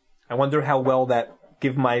 I wonder how well that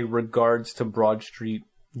Give My Regards to Broad Street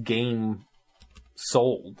game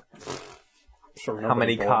sold. Sure, How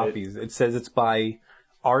many nobody bought copies? It says it's by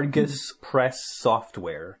Argus Press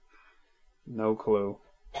Software. No clue.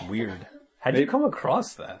 Weird. How'd you come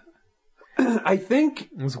across that? I think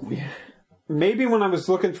It was weird. maybe when I was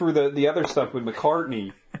looking through the other stuff with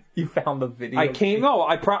McCartney, You found the video. I came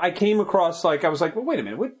across I was like, well, wait a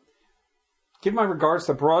minute, what? Give My Regards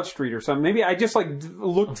to Broad Street or something. Maybe I just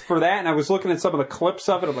looked for that, and I was looking at some of the clips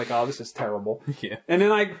of it. I'm like, oh, this is terrible. Yeah. And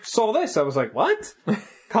then I saw this. I was like, what?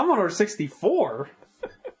 Commodore 64?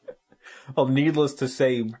 Well, needless to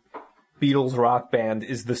say, Beatles Rock Band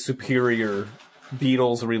is the superior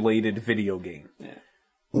Beatles-related video game.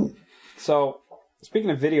 So,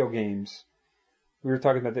 speaking of video games, we were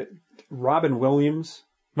talking about Robin Williams.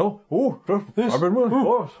 No. Oh, Robin Williams.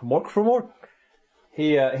 Oh, Mark for Mark.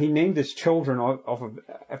 He named his children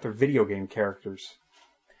after video game characters.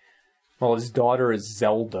 Well, his daughter is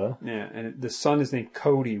Zelda. Yeah, and the son is named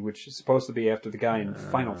Cody, which is supposed to be after the guy in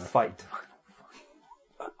Final Fight.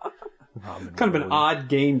 Kind of an odd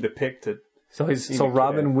game to pick to. So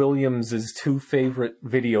Robin Williams' two favorite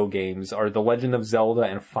video games are The Legend of Zelda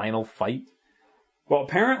and Final Fight. Well,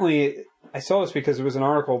 apparently, I saw this because it was an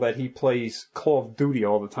article that he plays Call of Duty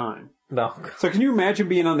all the time. No. So can you imagine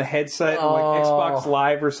being on the headset on like Xbox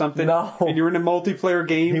Live or something? No. And you're in a multiplayer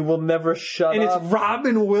game. He will never shut and up. it's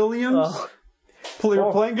Robin Williams.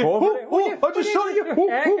 You're playing it. I just saw you.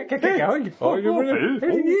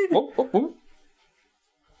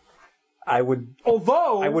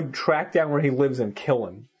 I would track down where he lives and kill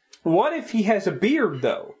him. What if he has a beard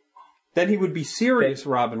though? Then he would be serious,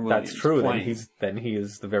 Robin Williams. That's true. Playing. Then he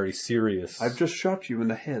is the very serious. I've just shot you in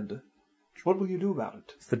the head. What will you do about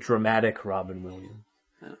it? It's the dramatic Robin Williams.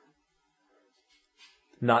 Yeah.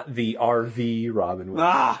 Not the RV Robin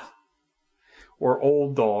Williams. Ah! Or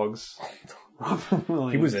Old Dogs. Robin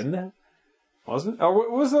Williams. He was in that? Wasn't it? Oh, it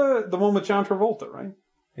was the one with John Travolta, right?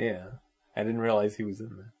 Yeah. I didn't realize he was in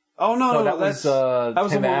that. Oh, no, that was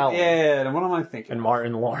Tim Allen. Yeah, what am I thinking? And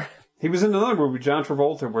Martin Lawrence. He was in another movie with John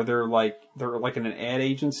Travolta where they're like in an ad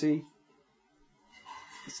agency.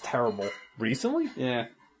 It's terrible. Recently? Yeah.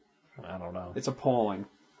 I don't know. It's appalling.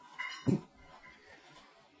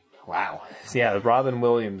 Wow. So yeah, Robin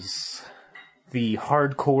Williams, the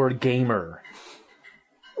hardcore gamer.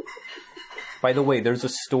 By the way, there's a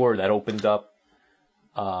store that opened up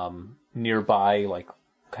nearby, like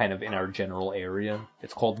kind of in our general area.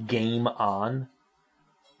 It's called Game On.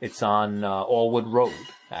 It's on Allwood Road,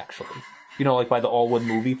 actually. You know, like by the Allwood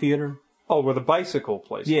movie theater? Oh, where the bicycle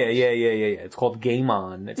place. Yeah. It's called Game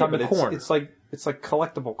On. It's on the corner. It's like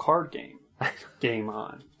collectible card game. Game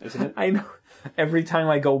On, isn't it? I know. Every time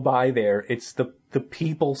I go by there, it's the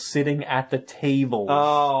people sitting at the tables.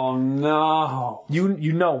 Oh no!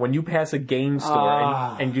 You know when you pass a game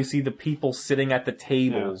store and you see the people sitting at the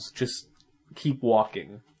tables, just keep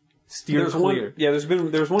walking. Steer clear.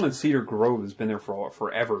 There's one in Cedar Grove that's been there for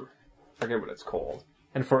forever. I forget what it's called.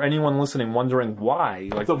 And for anyone listening wondering why,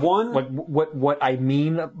 like the one, like what I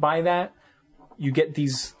mean by that, you get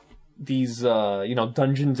these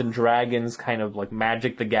Dungeons and Dragons kind of like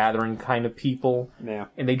Magic the Gathering kind of people. Yeah.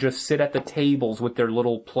 And they just sit at the tables with their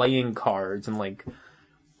little playing cards and like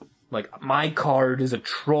my card is a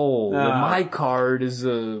troll, and my card is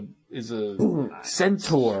a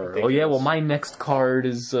centaur. Oh yeah, well my next card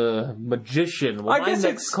is a magician. Well, my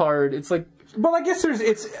next card, it's like. Well, I guess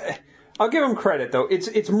I'll give them credit though.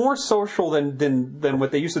 It's more social than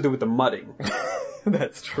what they used to do with the mudding.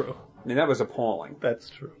 That's true. I mean, that was appalling. That's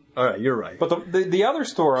true. All right, you're right. But the other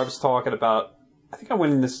store I was talking about, I think I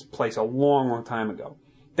went in this place a long, long time ago.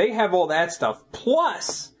 They have all that stuff.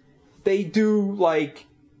 Plus, they do like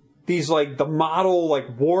these like the model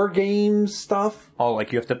like war games stuff. Oh,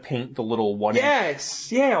 like you have to paint the little one.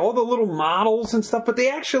 Yes, yeah, all the little models and stuff. But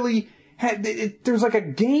they actually had there's like a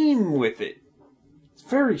game with it. It's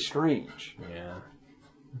very strange. Yeah.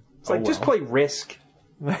 It's like just play Risk.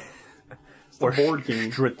 Or board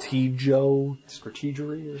game. Stratego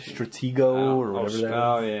or whatever that is.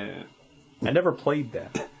 Oh, yeah. I never played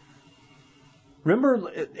that. Remember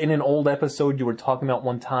in an old episode you were talking about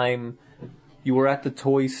one time you were at the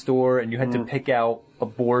toy store and you had to pick out a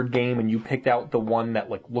board game and you picked out the one that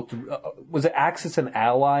like looked... was it Axis and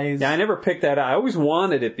Allies? Yeah, I never picked that out. I always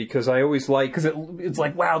wanted it because I always liked... Because it's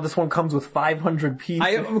like, wow, this one comes with 500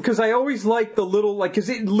 pieces. Because I always liked the little... like, because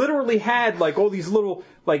it literally had like all these little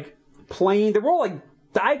like... plane. They were all like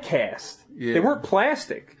die cast. Yeah. They weren't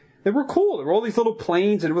plastic. They were cool. There were all these little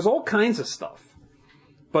planes, and it was all kinds of stuff.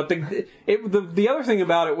 But the other thing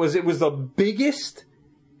about it was the biggest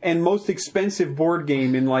and most expensive board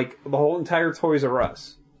game in like the whole entire Toys R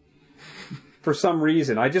Us. For some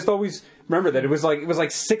reason, I just always remember that it was like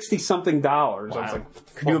 $60-something. I was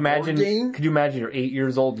like, Could you imagine? Could you imagine you're 8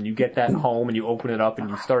 years old and you get that home and you open it up and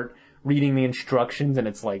you start reading the instructions and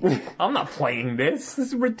it's like, I'm not playing this. This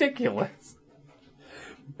is ridiculous.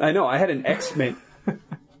 I know. I had an X-Men.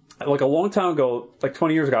 Like a long time ago, like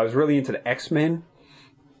 20 years ago, I was really into the X-Men.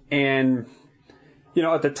 And, you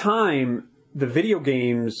know, at the time, the video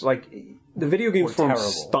games for them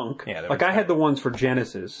stunk. Yeah, like I had the ones for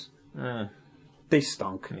Genesis. They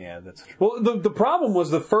stunk. Yeah, that's true. Well, the problem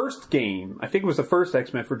was the first game, I think it was the first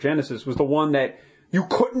X-Men for Genesis, was the one that you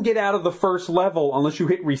couldn't get out of the first level unless you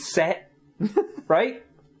hit reset. Right?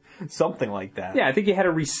 Something like that. Yeah, I think you had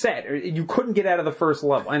to reset. Or you couldn't get out of the first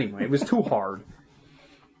level. Anyway, it was too hard.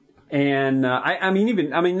 And I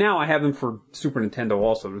mean, now I have them for Super Nintendo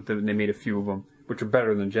also. They made a few of them, which are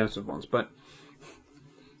better than Genesis ones. But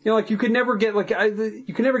you know, like you could never get all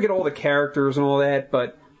the characters and all that.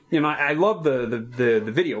 But you know, I love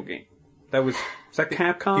the video game. Is that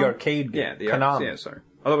Capcom? The arcade game. Yeah, Konami. Yeah, sorry.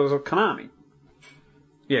 I thought it was a Konami.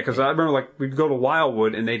 Yeah, because I remember like we'd go to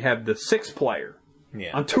Wildwood and they'd have the 6-player.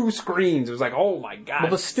 Yeah. On 2 screens. It was like, oh my god,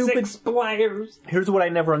 well, the stupid 6 players. Here's what I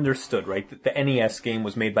never understood, right? The NES game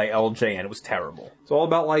was made by LJN. It was terrible. It's all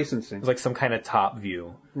about licensing. It was like some kind of top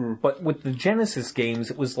view. But with the Genesis games,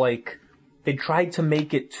 it was like they tried to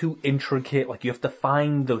make it too intricate. Like you have to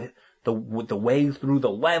find the way through the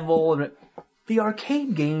level. And the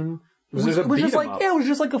arcade game was just like it was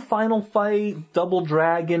just like a Final Fight, Double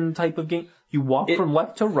Dragon type of game. You walk from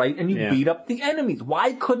left to right and you beat up the enemies.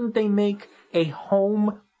 Why couldn't they make a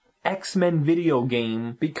home X-Men video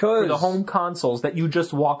game for the home consoles that you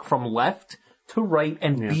just walk from left to right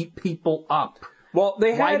and beat people up? Well,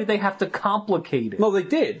 why did they have to complicate it? No, they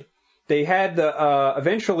did. They had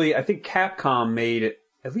eventually, I think Capcom made it,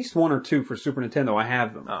 at least 1 or 2 for Super Nintendo. I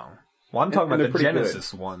have them. Oh. Well, I'm talking about the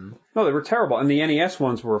Genesis one. No, they were terrible. And the NES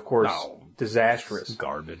ones were, of course, disastrous.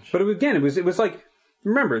 Garbage. But it was like,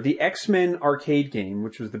 remember, the X-Men arcade game,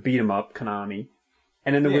 which was the beat-em-up, Konami.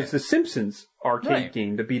 And then there was the Simpsons arcade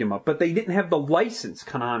game to beat 'em up. But they didn't have the license,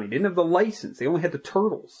 Konami. They didn't have the license. They only had the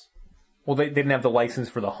Turtles. Well, they didn't have the license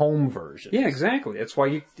for the home version. Yeah, exactly. That's why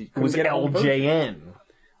you it was get LJN.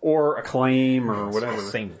 Or Acclaim or whatever. It's the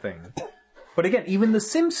same thing. But again, even the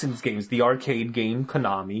Simpsons games, the arcade game,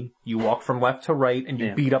 Konami, you walk from left to right and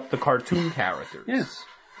you beat up the cartoon characters. Yes.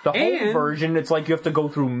 The home version, it's like you have to go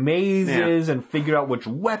through mazes and figure out which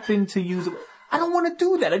weapon to use. I don't want to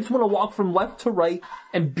do that. I just want to walk from left to right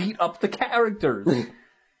and beat up the characters.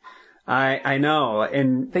 I know,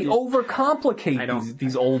 and they overcomplicate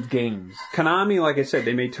these old games. Konami, like I said,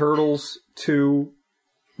 they made Turtles 2,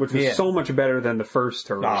 which was so much better than the first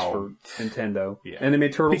Turtles for Nintendo. Yeah. And they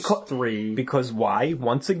made Turtles 3. Because why?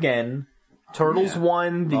 Once again, Turtles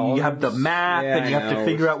 1, you have the map, and you have to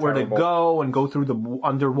figure out where to go and go through the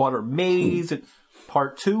underwater maze.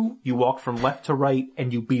 Part 2, you walk from left to right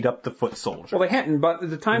and you beat up the foot soldier. Well, they hadn't, but at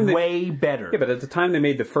the time way better. Yeah, but at the time they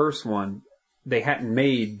made the first one, they hadn't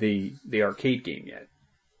made the arcade game yet.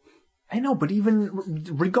 I know, but even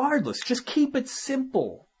regardless, just keep it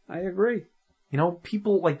simple. I agree. You know,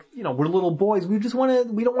 people we're little boys. We don't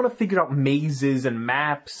want to figure out mazes and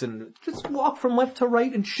maps and just walk from left to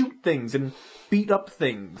right and shoot things and beat up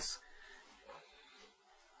things.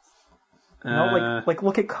 You know,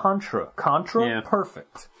 look at Contra. Contra,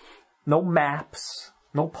 perfect. No maps,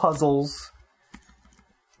 no puzzles.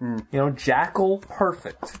 You know, Jackal,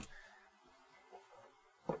 perfect.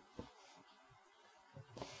 The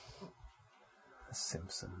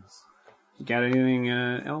Simpsons. You got anything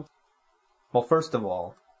else? Well, first of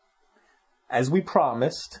all, as we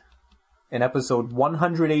promised, in episode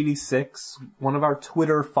 186, one of our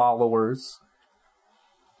Twitter followers,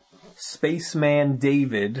 Spaceman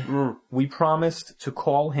David, we promised to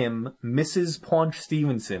call him Mrs. Paunch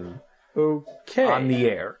Stevenson on the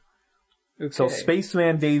air. Okay. So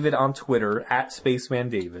Spaceman David on Twitter, at Spaceman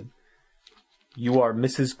David, you are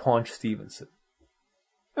Mrs. Paunch Stevenson.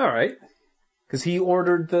 All right. Because he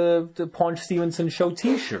ordered the Paunch Stevenson Show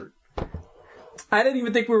t-shirt. I didn't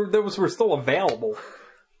even think those were still available.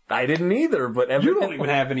 I didn't either, but you don't even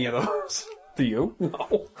have any of those. Do you?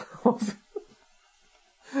 No.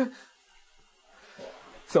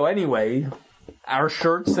 So anyway, our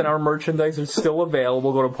shirts and our merchandise are still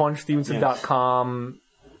available. Go to paunchstevenson.com.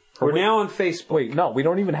 We're now on Facebook. Wait, no, we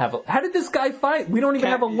don't even have a... How did this guy find... We don't even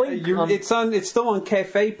have a link. It's still on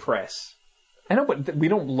Cafe Press. I know, but we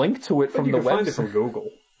don't link to it from the website. You can find it from Google.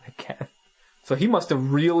 I can't. So he must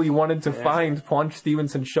have really wanted to find Paunch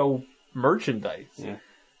Stevenson Show merchandise. Yeah.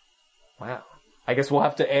 Wow. I guess we'll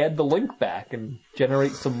have to add the link back and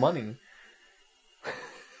generate some money.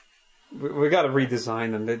 We got to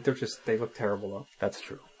redesign them. They look terrible though. That's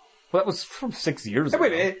true. Well, that was from 6 years ago.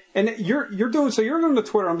 Wait, and you're doing the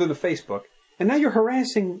Twitter, I'm doing the Facebook, and now you're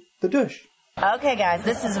harassing the douche. Okay, guys,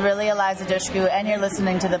 this is really Eliza Dushku, and you're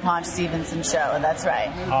listening to the Paunch Stevenson Show. That's right.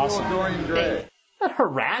 Awesome. You're doing great. Not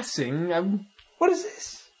harassing. What is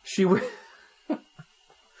this? She would.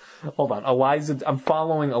 Hold on, Eliza. I'm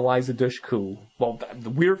following Eliza Dushku. Well,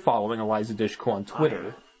 we're following Eliza Dushku on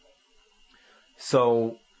Twitter.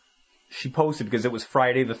 So she posted because it was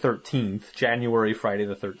Friday the 13th, January Friday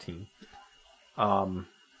the 13th,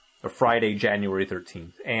 or Friday January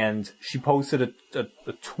 13th, and she posted a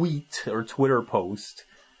tweet or Twitter post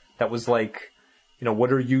that was like,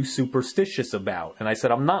 what are you superstitious about? And I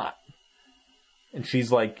said, I'm not. And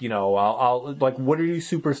she's like, I'll like, what are you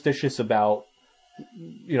superstitious about?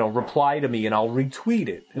 Reply to me and I'll retweet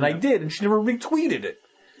it. And I did, and she never retweeted it.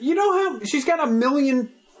 You know how she's got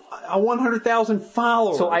 100,000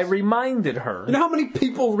 followers. So I reminded her. You know how many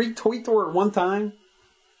people retweet her at one time?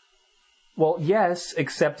 Well, yes,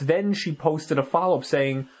 except then she posted a follow-up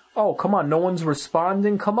saying, oh, come on, no one's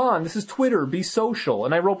responding? Come on, this is Twitter, be social.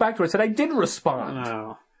 And I wrote back to her, I said, I did respond.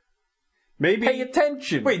 No. Maybe. Pay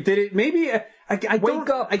attention. Wait, did it, maybe, Wake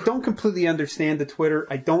up. I don't completely understand the Twitter.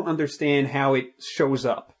 I don't understand how it shows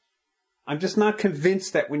up. I'm just not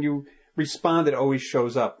convinced that when you respond, it always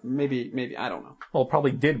shows up. Maybe, I don't know. Well, it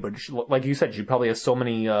probably did, but like you said, she probably has so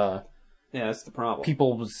many, yeah, that's the problem.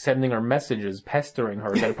 people sending her messages, pestering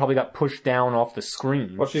her, that it probably got pushed down off the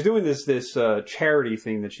screen. Well, she's doing this charity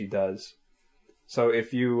thing that she does. So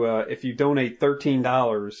if you donate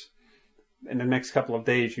 $13 in the next couple of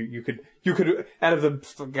days, you could out of the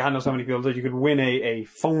God knows how many people you could win a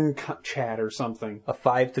phone chat or something. A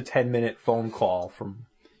 5 to 10 minute phone call from.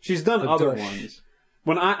 She's done other Dush. ones.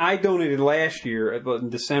 When I donated last year in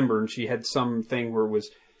December, and she had something where it was,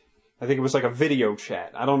 I think it was like a video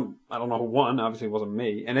chat. I don't know who won. Obviously, it wasn't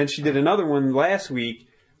me. And then she did another one last week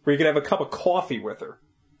where you could have a cup of coffee with her.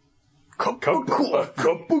 Cup of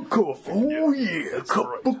coffee. Oh yeah,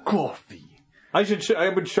 cup of coffee. I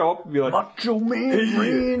would show up and be like, Macho Man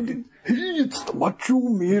Randy. Hey, it's the Macho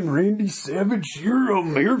Man Randy Savage here.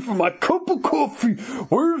 I'm here for my cup of coffee.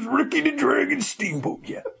 Where's Ricky the Dragon Steamboat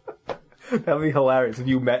yet? That'd be hilarious if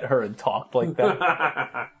you met her and talked like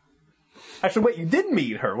that. Actually, wait, you did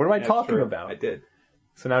meet her. What am I talking true. about? I did.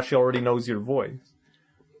 So now she already knows your voice.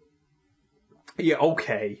 Yeah,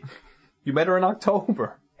 okay. You met her in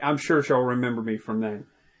October. I'm sure she'll remember me from then.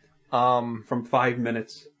 From 5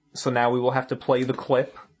 minutes. So now we will have to play the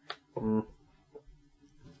clip. So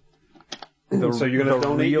you're going to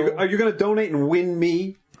donate? Are you going to donate and win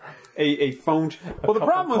me a phone? Well, the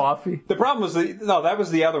problem was coffee? The problem was that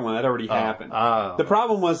was the other one that already happened. The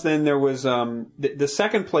problem was then there was the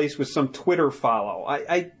second place was some Twitter follow.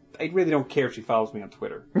 I really don't care if she follows me on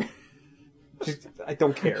Twitter. I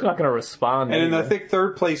don't care. She's not going to respond. And then anyway. I think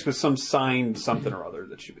third place was some signed something or other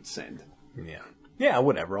that she would send. Yeah,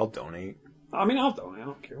 whatever. I'll donate. I mean, I'll donate. I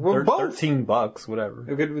don't care. Well, both. $13, whatever.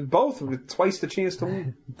 With both, with twice the chance to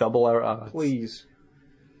win. Double our odds. Please.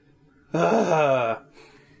 Yeah,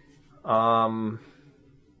 alright,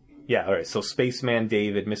 so Spaceman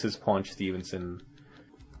David, Mrs. Paunch Stevenson.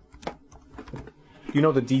 You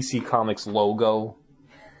know the DC Comics logo?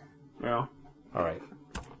 Yeah. Alright.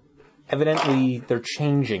 Evidently, they're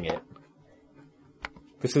changing it.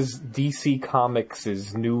 This is DC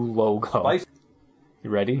Comics' new logo. You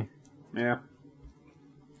ready? Yeah.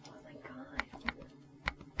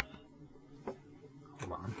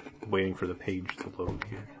 Hold on. I'm waiting for the page to load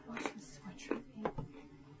here.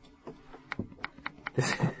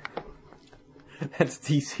 That's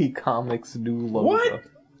DC Comics' new logo.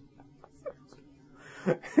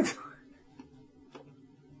 What?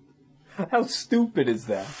 How stupid is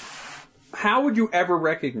that? How would you ever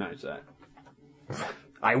recognize that?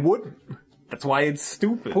 I wouldn't. That's why it's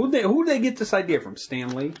stupid. Who'd they get this idea from?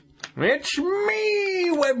 Stan Lee? It's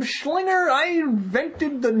me, Web Schlinger. I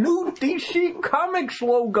invented the new DC Comics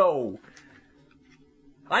logo.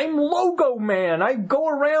 I'm Logo Man. I go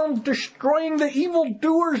around destroying the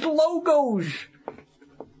evildoers' logos.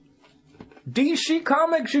 DC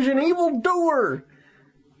Comics is an evildoer.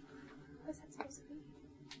 What's that supposed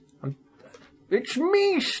to be? It's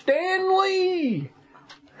me, Stan Lee.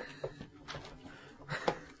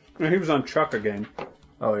 He was on Chuck again.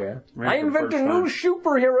 Oh, yeah? Ran I for the invent a first new time.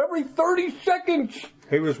 superhero every 30 seconds.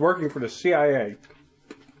 He was working for the CIA.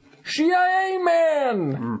 CIA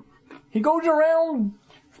man. He goes around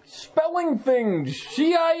spelling things.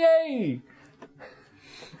 CIA.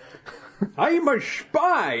 I am a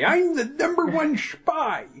spy. I'm the #1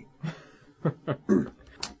 spy.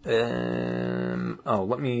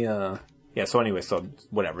 Let me, yeah, so anyway, so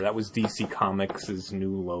whatever. That was DC Comics'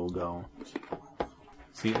 new logo.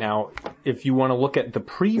 See, now, if you want to look at the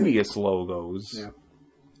previous logos,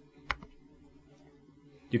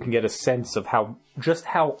 you can get a sense of just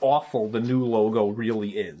how awful the new logo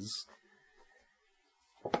really is.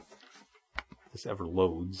 If this ever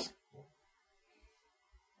loads.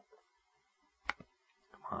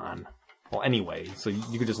 Come on. Well, anyway, so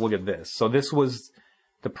you could just look at this. So this was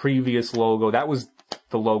the previous logo. That was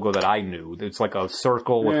the logo that I knew. It's like a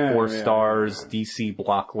circle with 4 stars, DC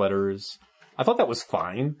block letters. I thought that was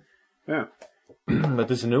fine. Yeah. But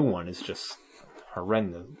this new one is just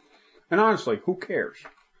horrendous. And honestly, who cares?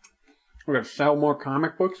 We're going to sell more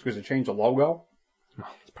comic books because it changed the logo?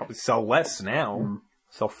 It's probably sell less now.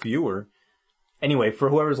 Sell fewer. Anyway, for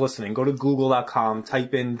whoever's listening, go to google.com,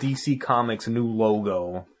 type in DC Comics new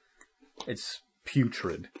logo. It's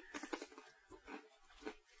putrid.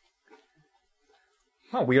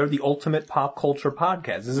 Oh, we are the ultimate pop culture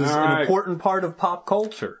podcast. This is an important part of pop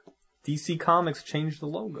culture. DC Comics changed the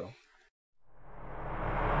logo.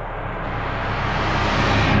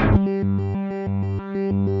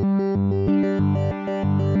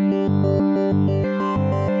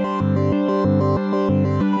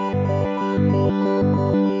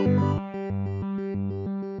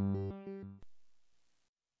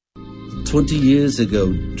 "20 years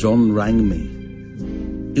ago, John rang me.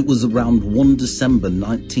 It was around 1 December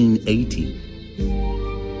 1980,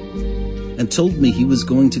 and told me he was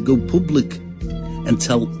going to go public and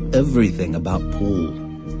tell everything about Paul.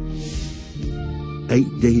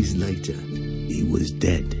 8 days later, he was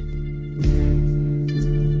dead.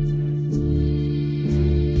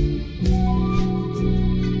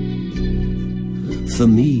 For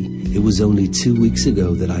me, it was only 2 weeks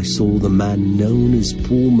ago that I saw the man known as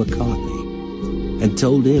Paul McCartney and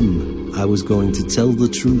told him I was going to tell the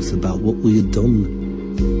truth about what we had done.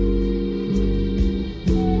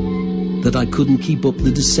 That I couldn't keep up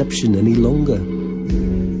the deception any longer.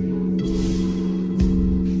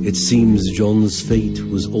 It seems John's fate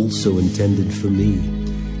was also intended for me,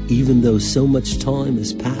 even though so much time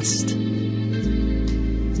has passed.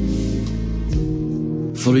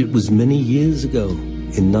 For it was many years ago,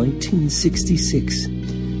 in 1966,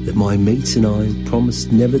 that my mates and I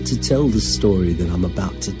promised never to tell the story that I'm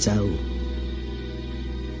about to tell.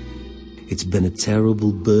 It's been a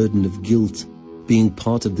terrible burden of guilt being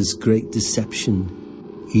part of this great deception,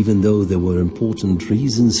 even though there were important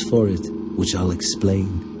reasons for it, which I'll explain.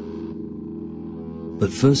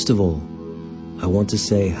 But first of all, I want to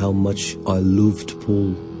say how much I loved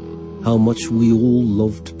Paul, how much we all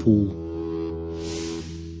loved Paul.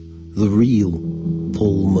 The real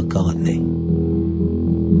Paul McCartney.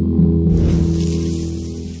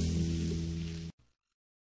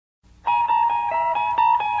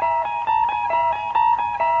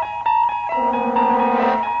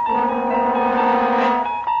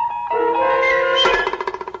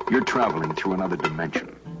 You're traveling through another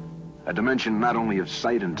dimension. A dimension not only of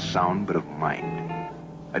sight and sound, but of mind.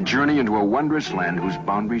 A journey into a wondrous land whose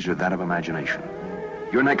boundaries are that of imagination.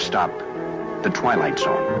 Your next stop, the Twilight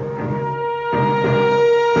Zone.